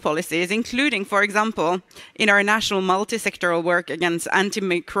in all policies, including, for example, in our national multi-sectoral work against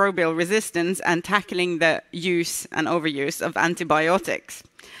antimicrobial resistance and tackling the use and overuse of antibiotics.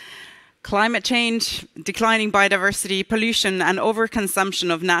 Climate change, declining biodiversity, pollution, and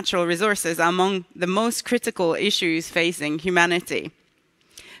overconsumption of natural resources are among the most critical issues facing humanity.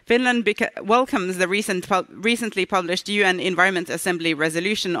 Finland welcomes the recently published UN Environment Assembly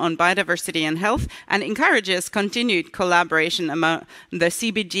resolution on biodiversity and health and encourages continued collaboration among the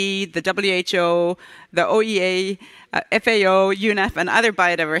CBD, the WHO, the OEA, FAO, UNEP, and other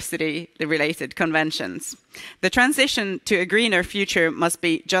biodiversity-related conventions. The transition to a greener future must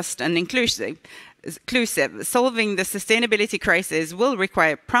be just and inclusive. Solving the sustainability crisis will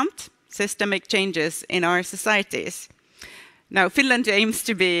require prompt, systemic changes in our societies. Now, Finland aims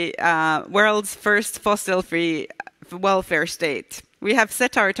to be world's first fossil-free welfare state. We have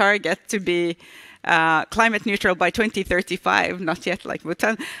set our target to be climate neutral by 2035, not yet like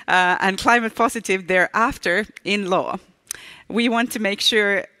Bhutan, and climate positive thereafter in law. We want to make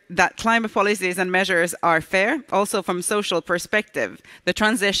sure that climate policies and measures are fair, also from social perspective. The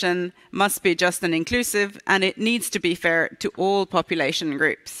transition must be just and inclusive, and it needs to be fair to all population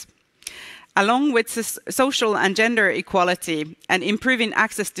groups. Along with social and gender equality and improving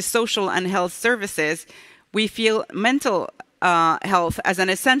access to social and health services, we feel mental health as an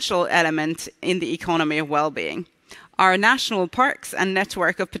essential element in the economy of well-being. Our national parks and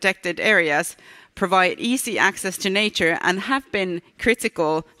network of protected areas provide easy access to nature and have been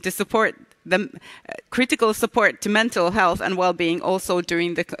critical support to mental health and well-being also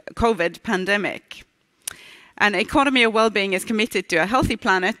during the COVID pandemic. An economy of well-being is committed to a healthy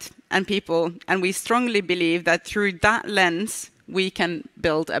planet and people, and we strongly believe that through that lens, we can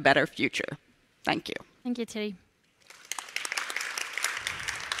build a better future. Thank you. Thank you, Thierry.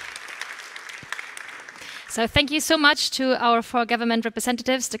 So thank you so much to our 4 government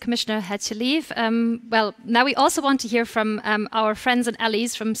representatives. The Commissioner had to leave. Well, now we also want to hear from our friends and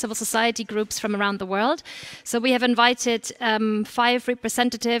allies from civil society groups from around the world. So we have invited 5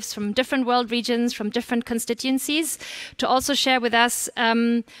 representatives from different world regions, from different constituencies, to also share with us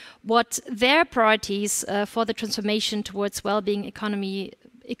what their priorities for the transformation towards well-being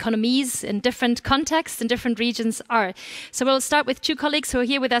economies in different contexts and different regions are. So we'll start with 2 colleagues who are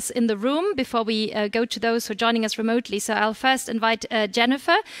here with us in the room before we go to those who are joining us remotely. So I'll first invite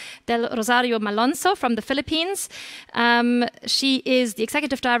Jennifer del Rosario Malonzo from the Philippines. She is the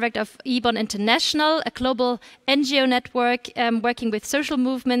Executive Director of EBON International, a global NGO network working with social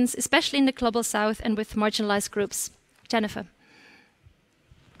movements, especially in the Global South and with marginalized groups. Jennifer.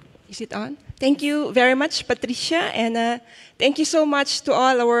 Is it on? Thank you very much, Patrizia, and thank you so much to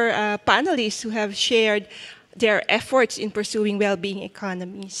all our panelists who have shared their efforts in pursuing well-being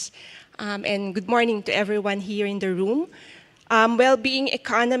economies. And good morning to everyone here in the room. Well-being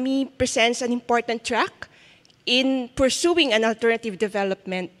economy presents an important track in pursuing an alternative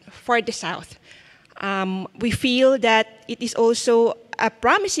development for the South. We feel that it is also a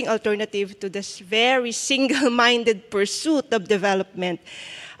promising alternative to this very single-minded pursuit of development,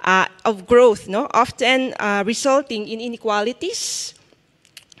 of growth, often resulting in inequalities,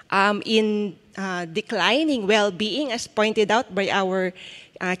 in declining well-being, as pointed out by our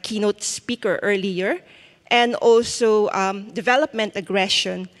keynote speaker earlier, and also development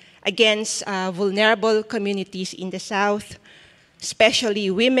aggression against vulnerable communities in the South, especially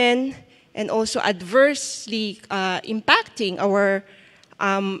women, and also adversely impacting our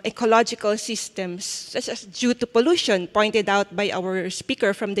ecological systems, such as due to pollution, pointed out by our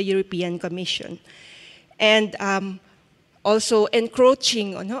speaker from the European Commission. And also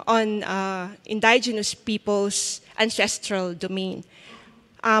encroaching on indigenous people's ancestral domain.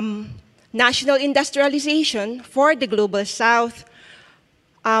 National industrialization for the Global South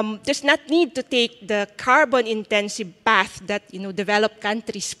does not need to take the carbon-intensive path that developed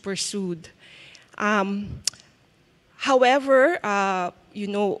countries pursued. However,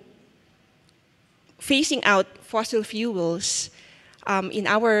 phasing out fossil fuels in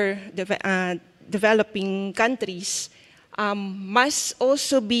our developing countries must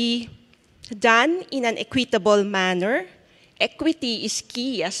also be done in an equitable manner. Equity is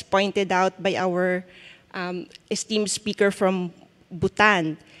key, as pointed out by our esteemed speaker from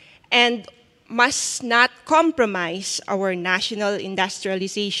Bhutan, and must not compromise our national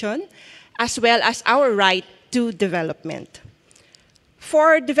industrialization as well as our right to development.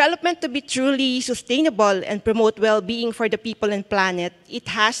 For development to be truly sustainable and promote well-being for the people and planet, it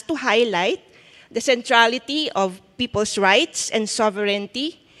has to highlight the centrality of people's rights and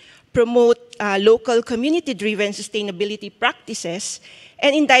sovereignty, promote local community-driven sustainability practices,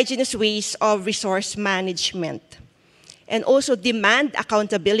 and indigenous ways of resource management. And also demand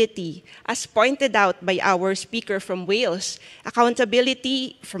accountability, as pointed out by our speaker from Wales,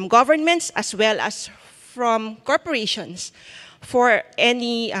 accountability from governments as well as from corporations for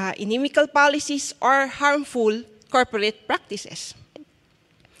any inimical policies or harmful corporate practices.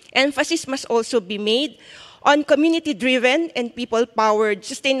 Emphasis must also be made on community-driven and people-powered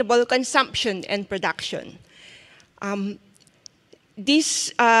sustainable consumption and production.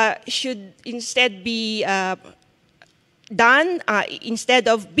 This should instead be done instead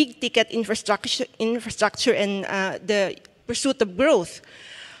of big-ticket infrastructure and the pursuit of growth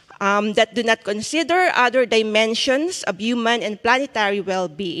that do not consider other dimensions of human and planetary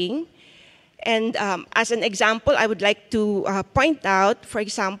well-being. And as an example, I would like to point out, for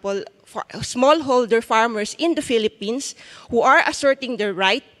example, for smallholder farmers in the Philippines who are asserting their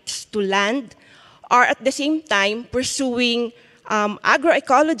rights to land are at the same time pursuing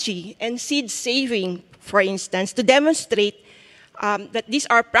agroecology and seed saving, for instance, to demonstrate that these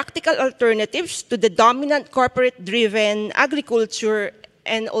are practical alternatives to the dominant corporate-driven agriculture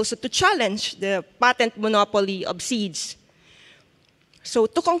and also to challenge the patent monopoly of seeds. So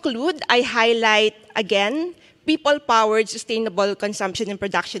to conclude, I highlight again people-powered sustainable consumption and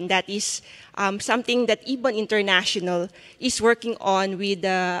production. That is something that Ibon International is working on with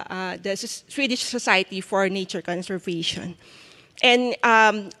the Swedish Society for Nature Conservation. And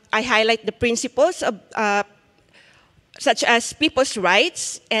I highlight the principles of, such as people's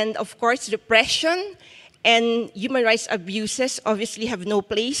rights and, of course, repression and human rights abuses obviously have no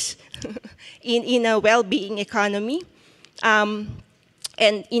place in a well-being economy.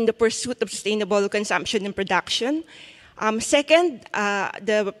 And in the pursuit of sustainable consumption and production. Second,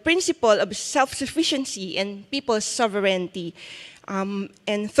 the principle of self-sufficiency and people's sovereignty.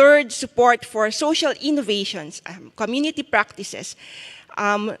 And third, support for social innovations, community practices,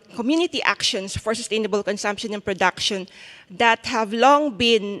 community actions for sustainable consumption and production that have long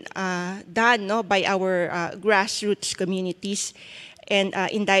been done by our grassroots communities and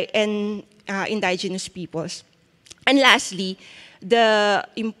indigenous peoples. And lastly, the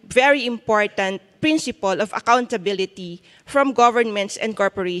very important principle of accountability from governments and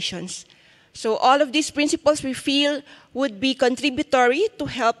corporations. So all of these principles we feel would be contributory to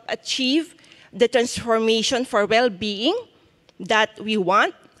help achieve the transformation for well-being that we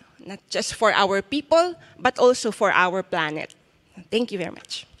want, not just for our people, but also for our planet. Thank you very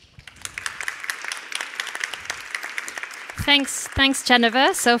much. Thanks,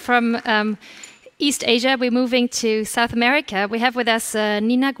 Jennifer. So from East Asia, we're moving to South America. We have with us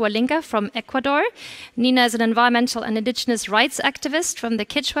Nina Gualinga from Ecuador. Nina is an environmental and indigenous rights activist from the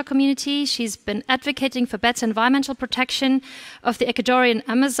Quechua community. She's been advocating for better environmental protection of the Ecuadorian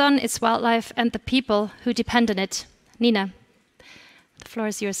Amazon, its wildlife, and the people who depend on it. Nina, the floor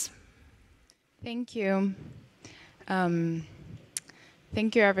is yours. Thank you.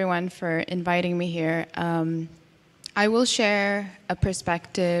 Thank you, everyone, for inviting me here. I will share a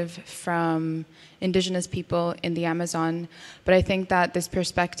perspective from indigenous people in the Amazon, but I think that this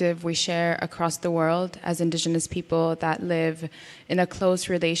perspective we share across the world as indigenous people that live in a close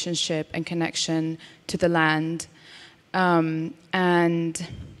relationship and connection to the land. And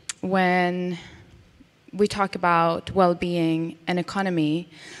when we talk about well-being and economy,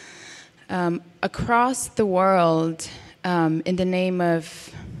 across the world, in the name of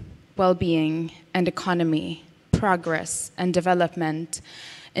well-being and economy, progress and development,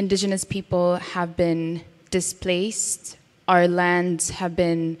 indigenous people have been displaced, our lands have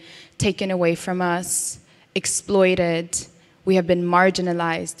been taken away from us, exploited, we have been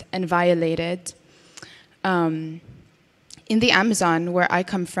marginalized and violated. in the Amazon, where I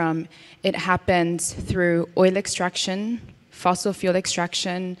come from, it happens through oil extraction, fossil fuel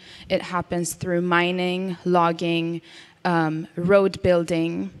extraction. It happens through mining, logging, road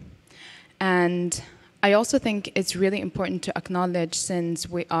building. And I also think it's really important to acknowledge, since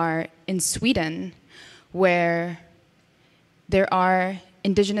we are in Sweden, where there are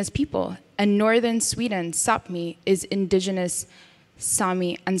indigenous people. And northern Sweden, Sápmi, is indigenous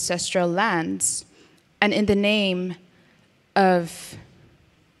Sami ancestral lands. And in the name of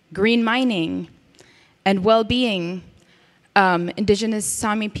green mining and well-being, indigenous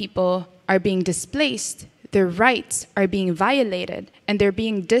Sami people are being displaced, their rights are being violated, and they're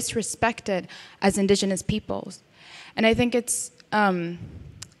being disrespected as indigenous peoples. And I think it's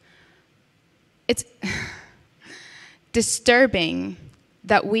disturbing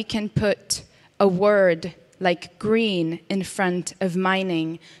that we can put a word like green in front of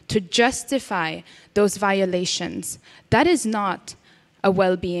mining to justify those violations. That is not a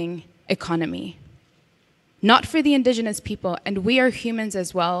well-being economy. Not for the indigenous people, and we are humans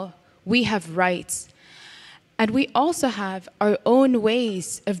as well. We have rights. And we also have our own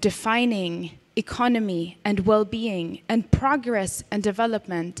ways of defining economy and well-being and progress and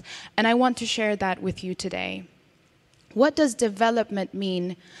development. And I want to share that with you today. What does development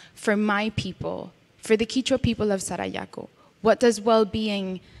mean for my people, for the Quechua people of Sarayaco? What does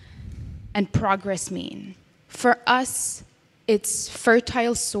well-being and progress mean? For us, it's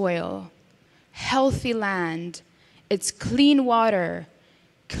fertile soil, healthy land, it's clean water,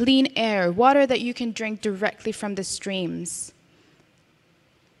 clean air, water that you can drink directly from the streams,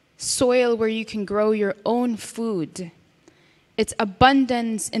 soil where you can grow your own food. It's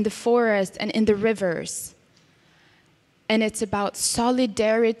abundance in the forest and in the rivers. And it's about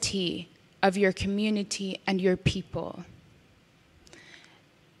solidarity of your community and your people.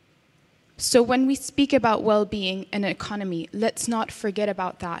 So when we speak about well-being and economy, let's not forget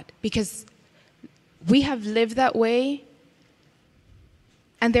about that, because we have lived that way,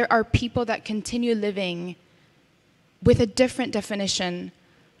 and there are people that continue living with a different definition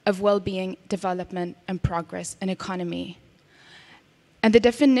of well-being, development, and progress and economy. And the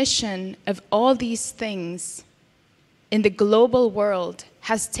definition of all these things in the global world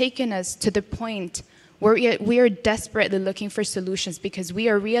has taken us to the point where we are desperately looking for solutions, because we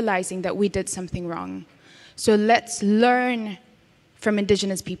are realizing that we did something wrong. So let's learn from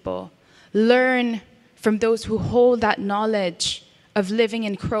indigenous people, learn from those who hold that knowledge of living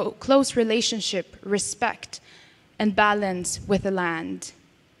in close relationship, respect, and balance with the land.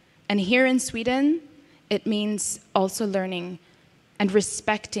 And here in Sweden, it means also learning and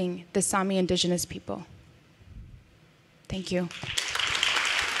respecting the Sami indigenous people. Thank you.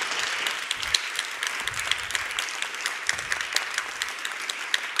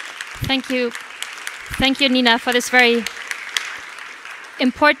 Thank you, Nina, for this very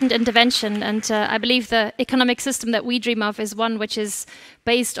important intervention. And I believe the economic system that we dream of is one which is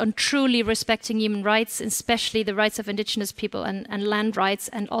based on truly respecting human rights, especially the rights of indigenous people and land rights,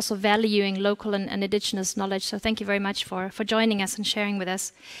 and also valuing local and indigenous knowledge. So thank you very much for joining us and sharing with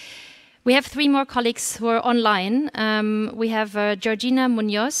us. We have 3 more colleagues who are online. We have Georgina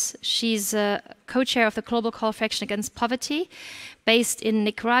Munoz. She's co-chair of the Global Call for Action Against Poverty, based in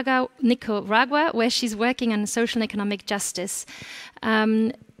Nicaragua, where she's working on social and economic justice.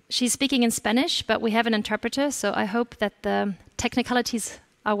 She's speaking in Spanish, but we have an interpreter, so I hope that the technicalities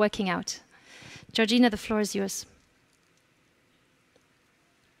are working out. Georgina, the floor is yours.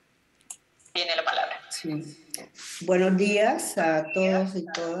 Tiene la palabra. Sí. Buenos días a todos y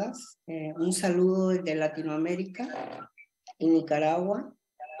todas. Un saludo desde Latinoamérica y Nicaragua.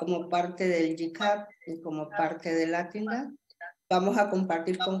 Como parte del GCAP y como parte de Latinidad, vamos a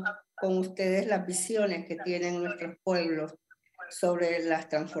compartir con ustedes las visiones que tienen nuestros pueblos sobre las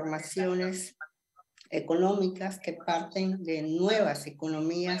transformaciones económicas que parten de nuevas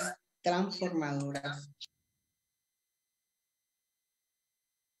economías transformadoras.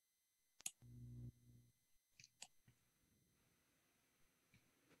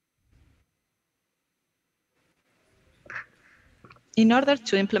 In order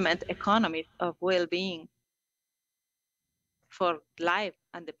to implement economies of well-being for life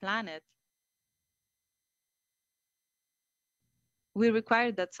and the planet, we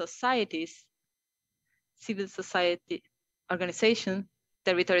require that societies, civil society organizations,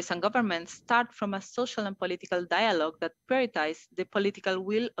 territories and governments start from a social and political dialogue that prioritize the political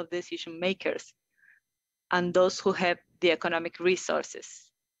will of decision makers and those who have the economic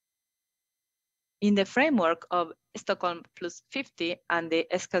resources. In the framework of Stockholm Plus 50 and the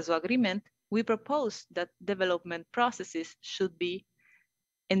Escazú Agreement, we propose that development processes should be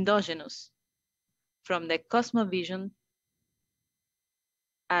endogenous, from the cosmovision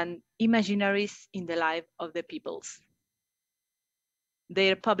and imaginaries in the life of the peoples.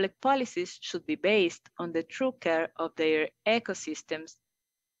 Their public policies should be based on the true care of their ecosystems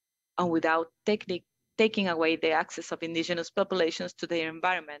and without taking away the access of indigenous populations to their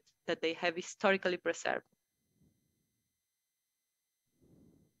environment that they have historically preserved.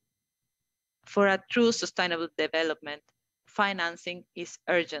 For a true sustainable development, financing is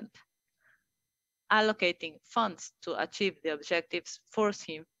urgent. Allocating funds to achieve the objectives for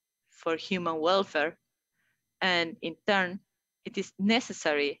human welfare, and in turn, it is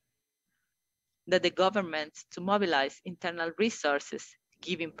necessary that the governments to mobilize internal resources,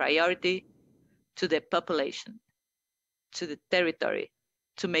 giving priority to the population, to the territory,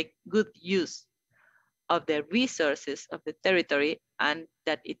 to make good use of the resources of the territory, and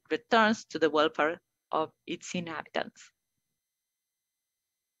that it returns to the welfare of its inhabitants.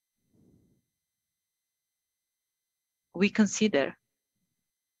 We consider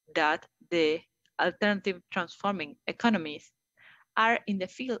that the alternative transforming economies are in the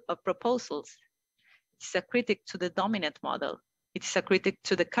field of proposals. It's a critic to the dominant model. It's a critic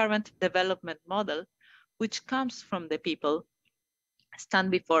to the current development model, which comes from the people,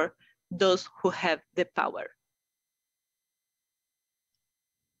 stand before those who have the power.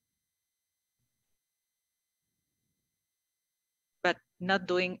 But not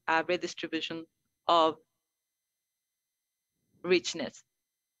doing a redistribution of richness.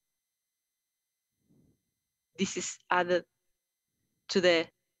 This is added to the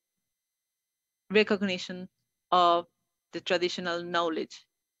recognition of the traditional knowledge.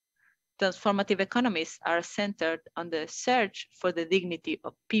 Transformative economies are centered on the search for the dignity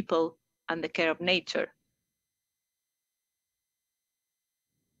of people and the care of nature.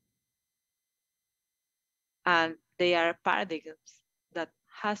 And they are paradigms that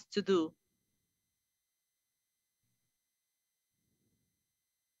has to do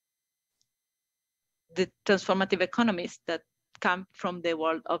the transformative economies that come from the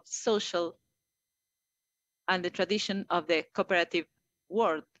world of social and the tradition of the cooperative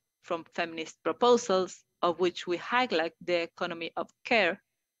world, from feminist proposals, of which we highlight the economy of care,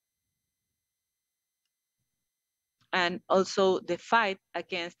 and also the fight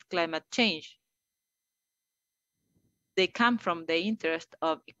against climate change. They come from the interest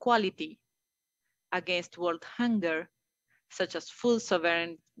of equality against world hunger, such as food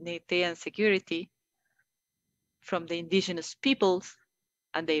sovereignty and security, from the indigenous peoples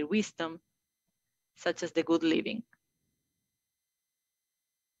and their wisdom, such as the good living.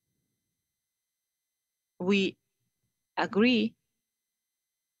 We agree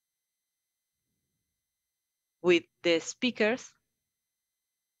with the speakers,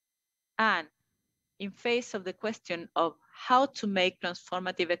 and in face of the question of how to make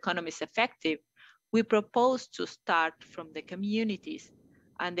transformative economies effective, we propose to start from the communities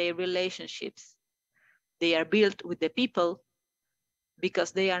and their relationships. They are built with the people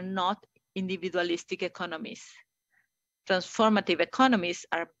because they are not individualistic economies. Transformative economies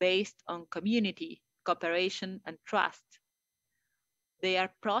are based on community, cooperation, and trust. They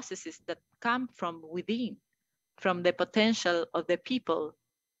are processes that come from within, from the potential of the people,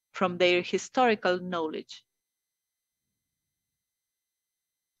 from their historical knowledge.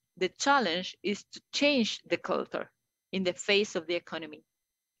 The challenge is to change the culture in the face of the economy.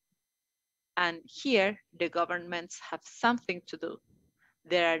 And here, the governments have something to do.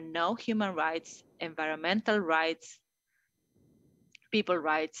 There are no human rights, environmental rights, people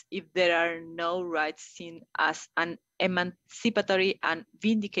rights, if there are no rights seen as an emancipatory and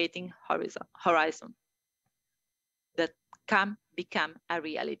vindicating horizon that can become a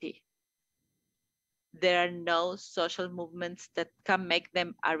reality. There are no social movements that can make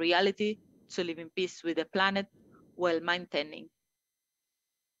them a reality to live in peace with the planet while maintaining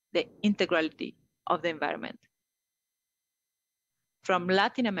the integrity of the environment. From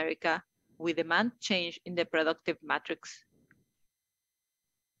Latin America, we demand change in the productive matrix,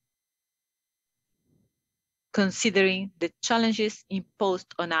 considering the challenges imposed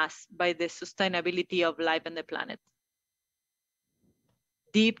on us by the sustainability of life on the planet.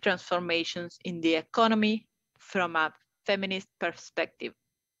 Deep transformations in the economy from a feminist perspective.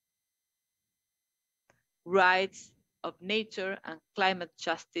 Rights of nature and climate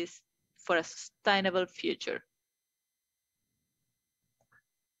justice for a sustainable future.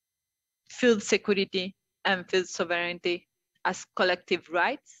 Food security and food sovereignty as collective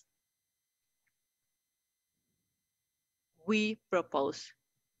rights. We propose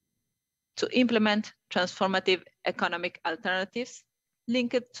to implement transformative economic alternatives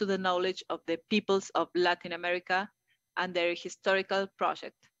linked to the knowledge of the peoples of Latin America and their historical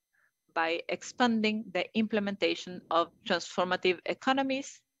project by expanding the implementation of transformative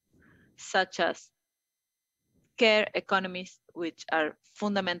economies such as care economies, which are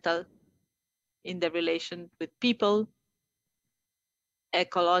fundamental in the relation with people,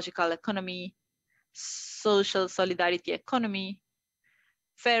 ecological economy, social solidarity economy,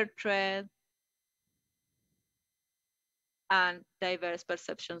 fair trade, and diverse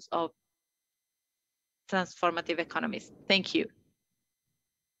perceptions of transformative economies. Thank you.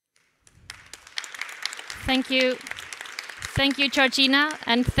 Thank you. Thank you, Georgina,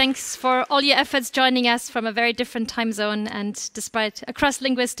 and thanks for all your efforts joining us from a very different time zone and despite across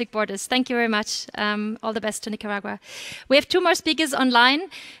linguistic borders. Thank you very much. All the best to Nicaragua. We have 2 more speakers online.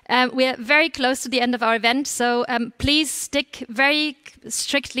 We are very close to the end of our event, so please stick very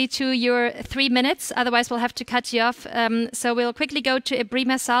strictly to your 3 minutes, otherwise we'll have to cut you off. So we'll quickly go to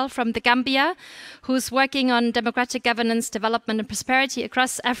Ibrima Sall from the Gambia, who's working on democratic governance, development and prosperity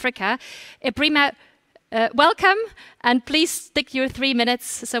across Africa. Ibrima, welcome, and please stick to your 3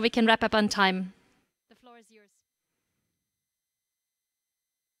 minutes so we can wrap up on time. The floor is yours.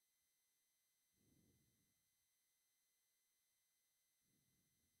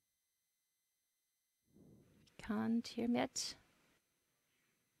 Can't hear me yet.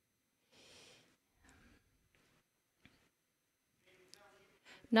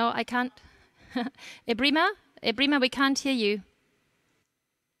 No, I can't. Ibrima, we can't hear you.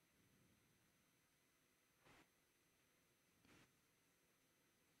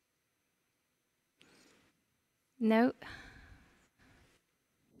 No.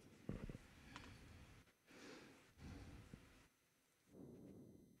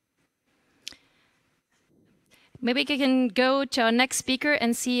 Maybe we can go to our next speaker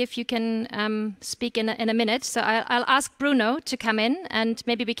and see if you can speak in a minute. So I'll ask Bruno to come in, and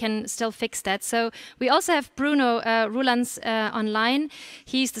maybe we can still fix that. So we also have Bruno Roelants online.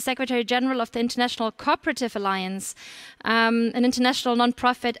 He's the Secretary General of the International Cooperative Alliance, an international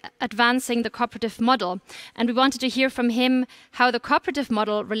non-profit advancing the cooperative model. And we wanted to hear from him how the cooperative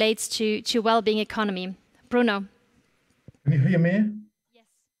model relates to well-being economy. Bruno. Can you hear me?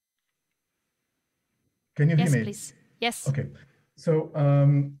 Can you hear me? Yes, please. Yes. Okay. So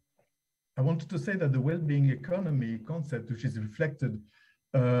I wanted to say that the well-being economy concept, which is reflected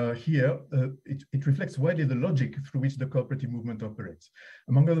here, it reflects widely the logic through which the cooperative movement operates.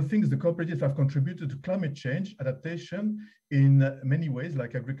 Among other things, the cooperatives have contributed to climate change adaptation in many ways,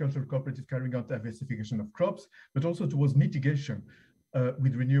 like agricultural cooperatives carrying out diversification of crops, but also towards mitigation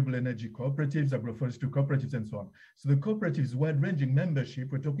with renewable energy cooperatives, agroforestry cooperatives, and so on. So the cooperatives' wide-ranging membership,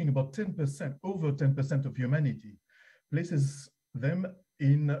 we're talking about 10%, over 10% of humanity, places them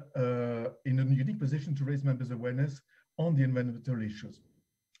in a unique position to raise members' awareness on the environmental issues.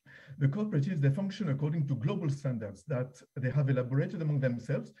 The cooperatives, they function according to global standards that they have elaborated among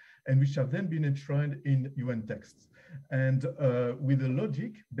themselves and which have then been enshrined in UN texts. And with a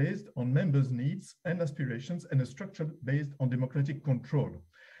logic based on members' needs and aspirations and a structure based on democratic control.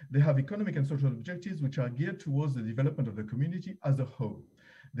 They have economic and social objectives which are geared towards the development of the community as a whole.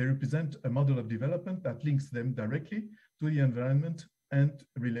 They represent a model of development that links them directly to the environment and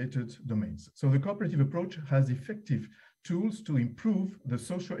related domains. So the cooperative approach has effective tools to improve the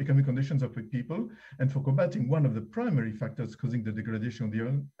socio-economic conditions of the people and for combating one of the primary factors causing the degradation of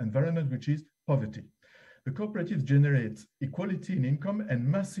the environment, which is poverty. The cooperatives generate equality in income and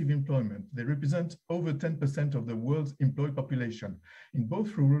massive employment. They represent over 10% of the world's employed population. In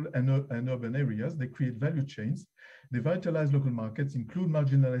both rural and urban areas, they create value chains. They vitalize local markets, include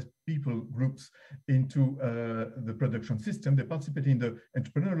marginalized people groups into the production system. They participate in the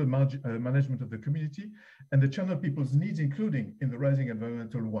entrepreneurial management of the community, and they channel people's needs, including in the rising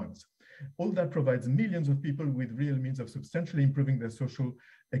environmental ones. All that provides millions of people with real means of substantially improving their social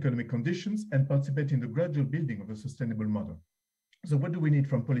economic conditions and participate in the gradual building of a sustainable model. So what do we need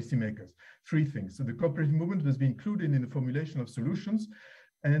from policymakers? 3 things. So the cooperative movement must be included in the formulation of solutions.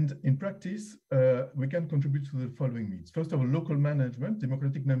 And in practice, we can contribute to the following needs. First of all, local management,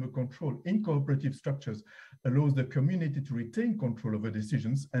 democratic member control in cooperative structures allows the community to retain control over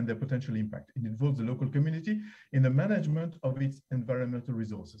decisions and their potential impact. It involves the local community in the management of its environmental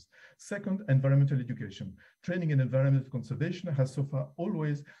resources. Second, environmental education. Training in environmental conservation has so far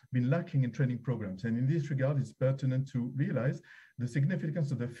always been lacking in training programs. And in this regard, it's pertinent to realize the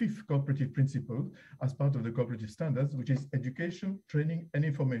significance of the 5th cooperative principle as part of the cooperative standards, which is education, training, and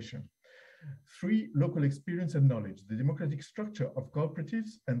information. 3, local experience and knowledge. The democratic structure of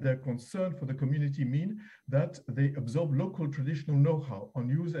cooperatives and their concern for the community mean that they absorb local traditional know-how on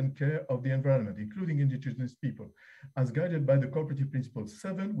use and care of the environment, including indigenous people, as guided by the cooperative principle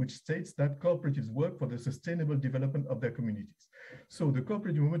 7, which states that cooperatives work for the sustainable development of their communities. So the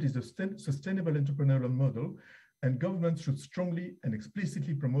cooperative movement is a sustainable entrepreneurial model and governments should strongly and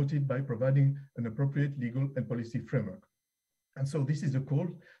explicitly promote it by providing an appropriate legal and policy framework. And so this is a call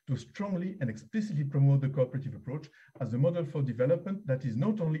to strongly and explicitly promote the cooperative approach as a model for development that is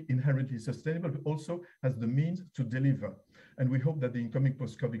not only inherently sustainable, but also has the means to deliver. And we hope that the incoming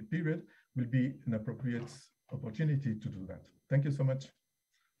post-COVID period will be an appropriate opportunity to do that. Thank you so much.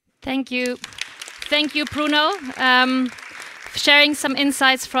 Thank you. Thank you, Bruno. Sharing some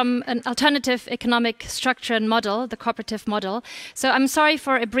insights from an alternative economic structure and model, the cooperative model. So I'm sorry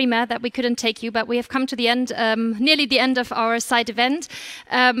for Ebrima that we couldn't take you, but we have come to the end, nearly the end of our side event.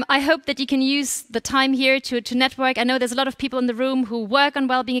 I hope that you can use the time here to network. I know there's a lot of people in the room who work on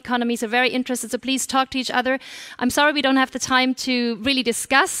well-being economies, are very interested, so please talk to each other. I'm sorry we don't have the time to really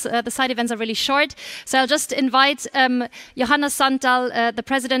discuss. The side events are really short. So I'll just invite Johanna Sandal, the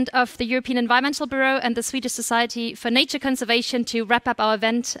president of the European Environmental Bureau and the Swedish Society for Nature Conservation, to wrap up our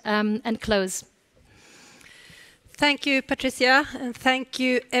event and close. Thank you, Patrizia, and thank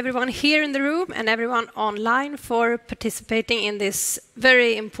you everyone here in the room and everyone online for participating in this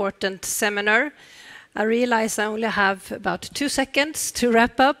very important seminar. I realize I only have about 2 seconds to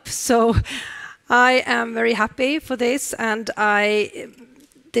wrap up, so I am very happy for this, and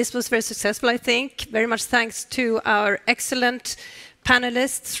this was very successful, I think. Very much thanks to our excellent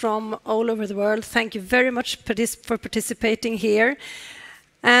panelists from all over the world. Thank you very much for participating here.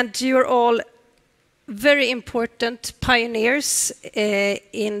 And you're all very important pioneers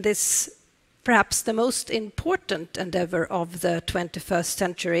in this, perhaps the most important endeavor of the 21st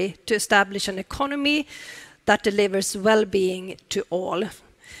century, to establish an economy that delivers well-being to all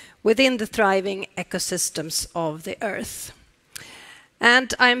within the thriving ecosystems of the Earth.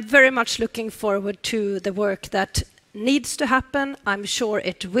 And I'm very much looking forward to the work that needs to happen. I'm sure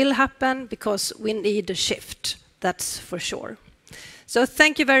it will happen because we need a shift, that's for sure. So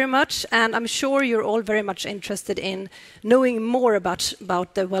thank you very much, and I'm sure you're all very much interested in knowing more about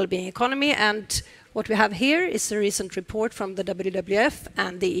the well-being economy, and what we have here is a recent report from the WWF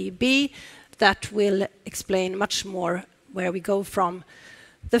and the EIB that will explain much more where we go from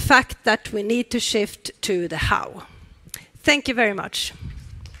the fact that we need to shift to the how. Thank you very much.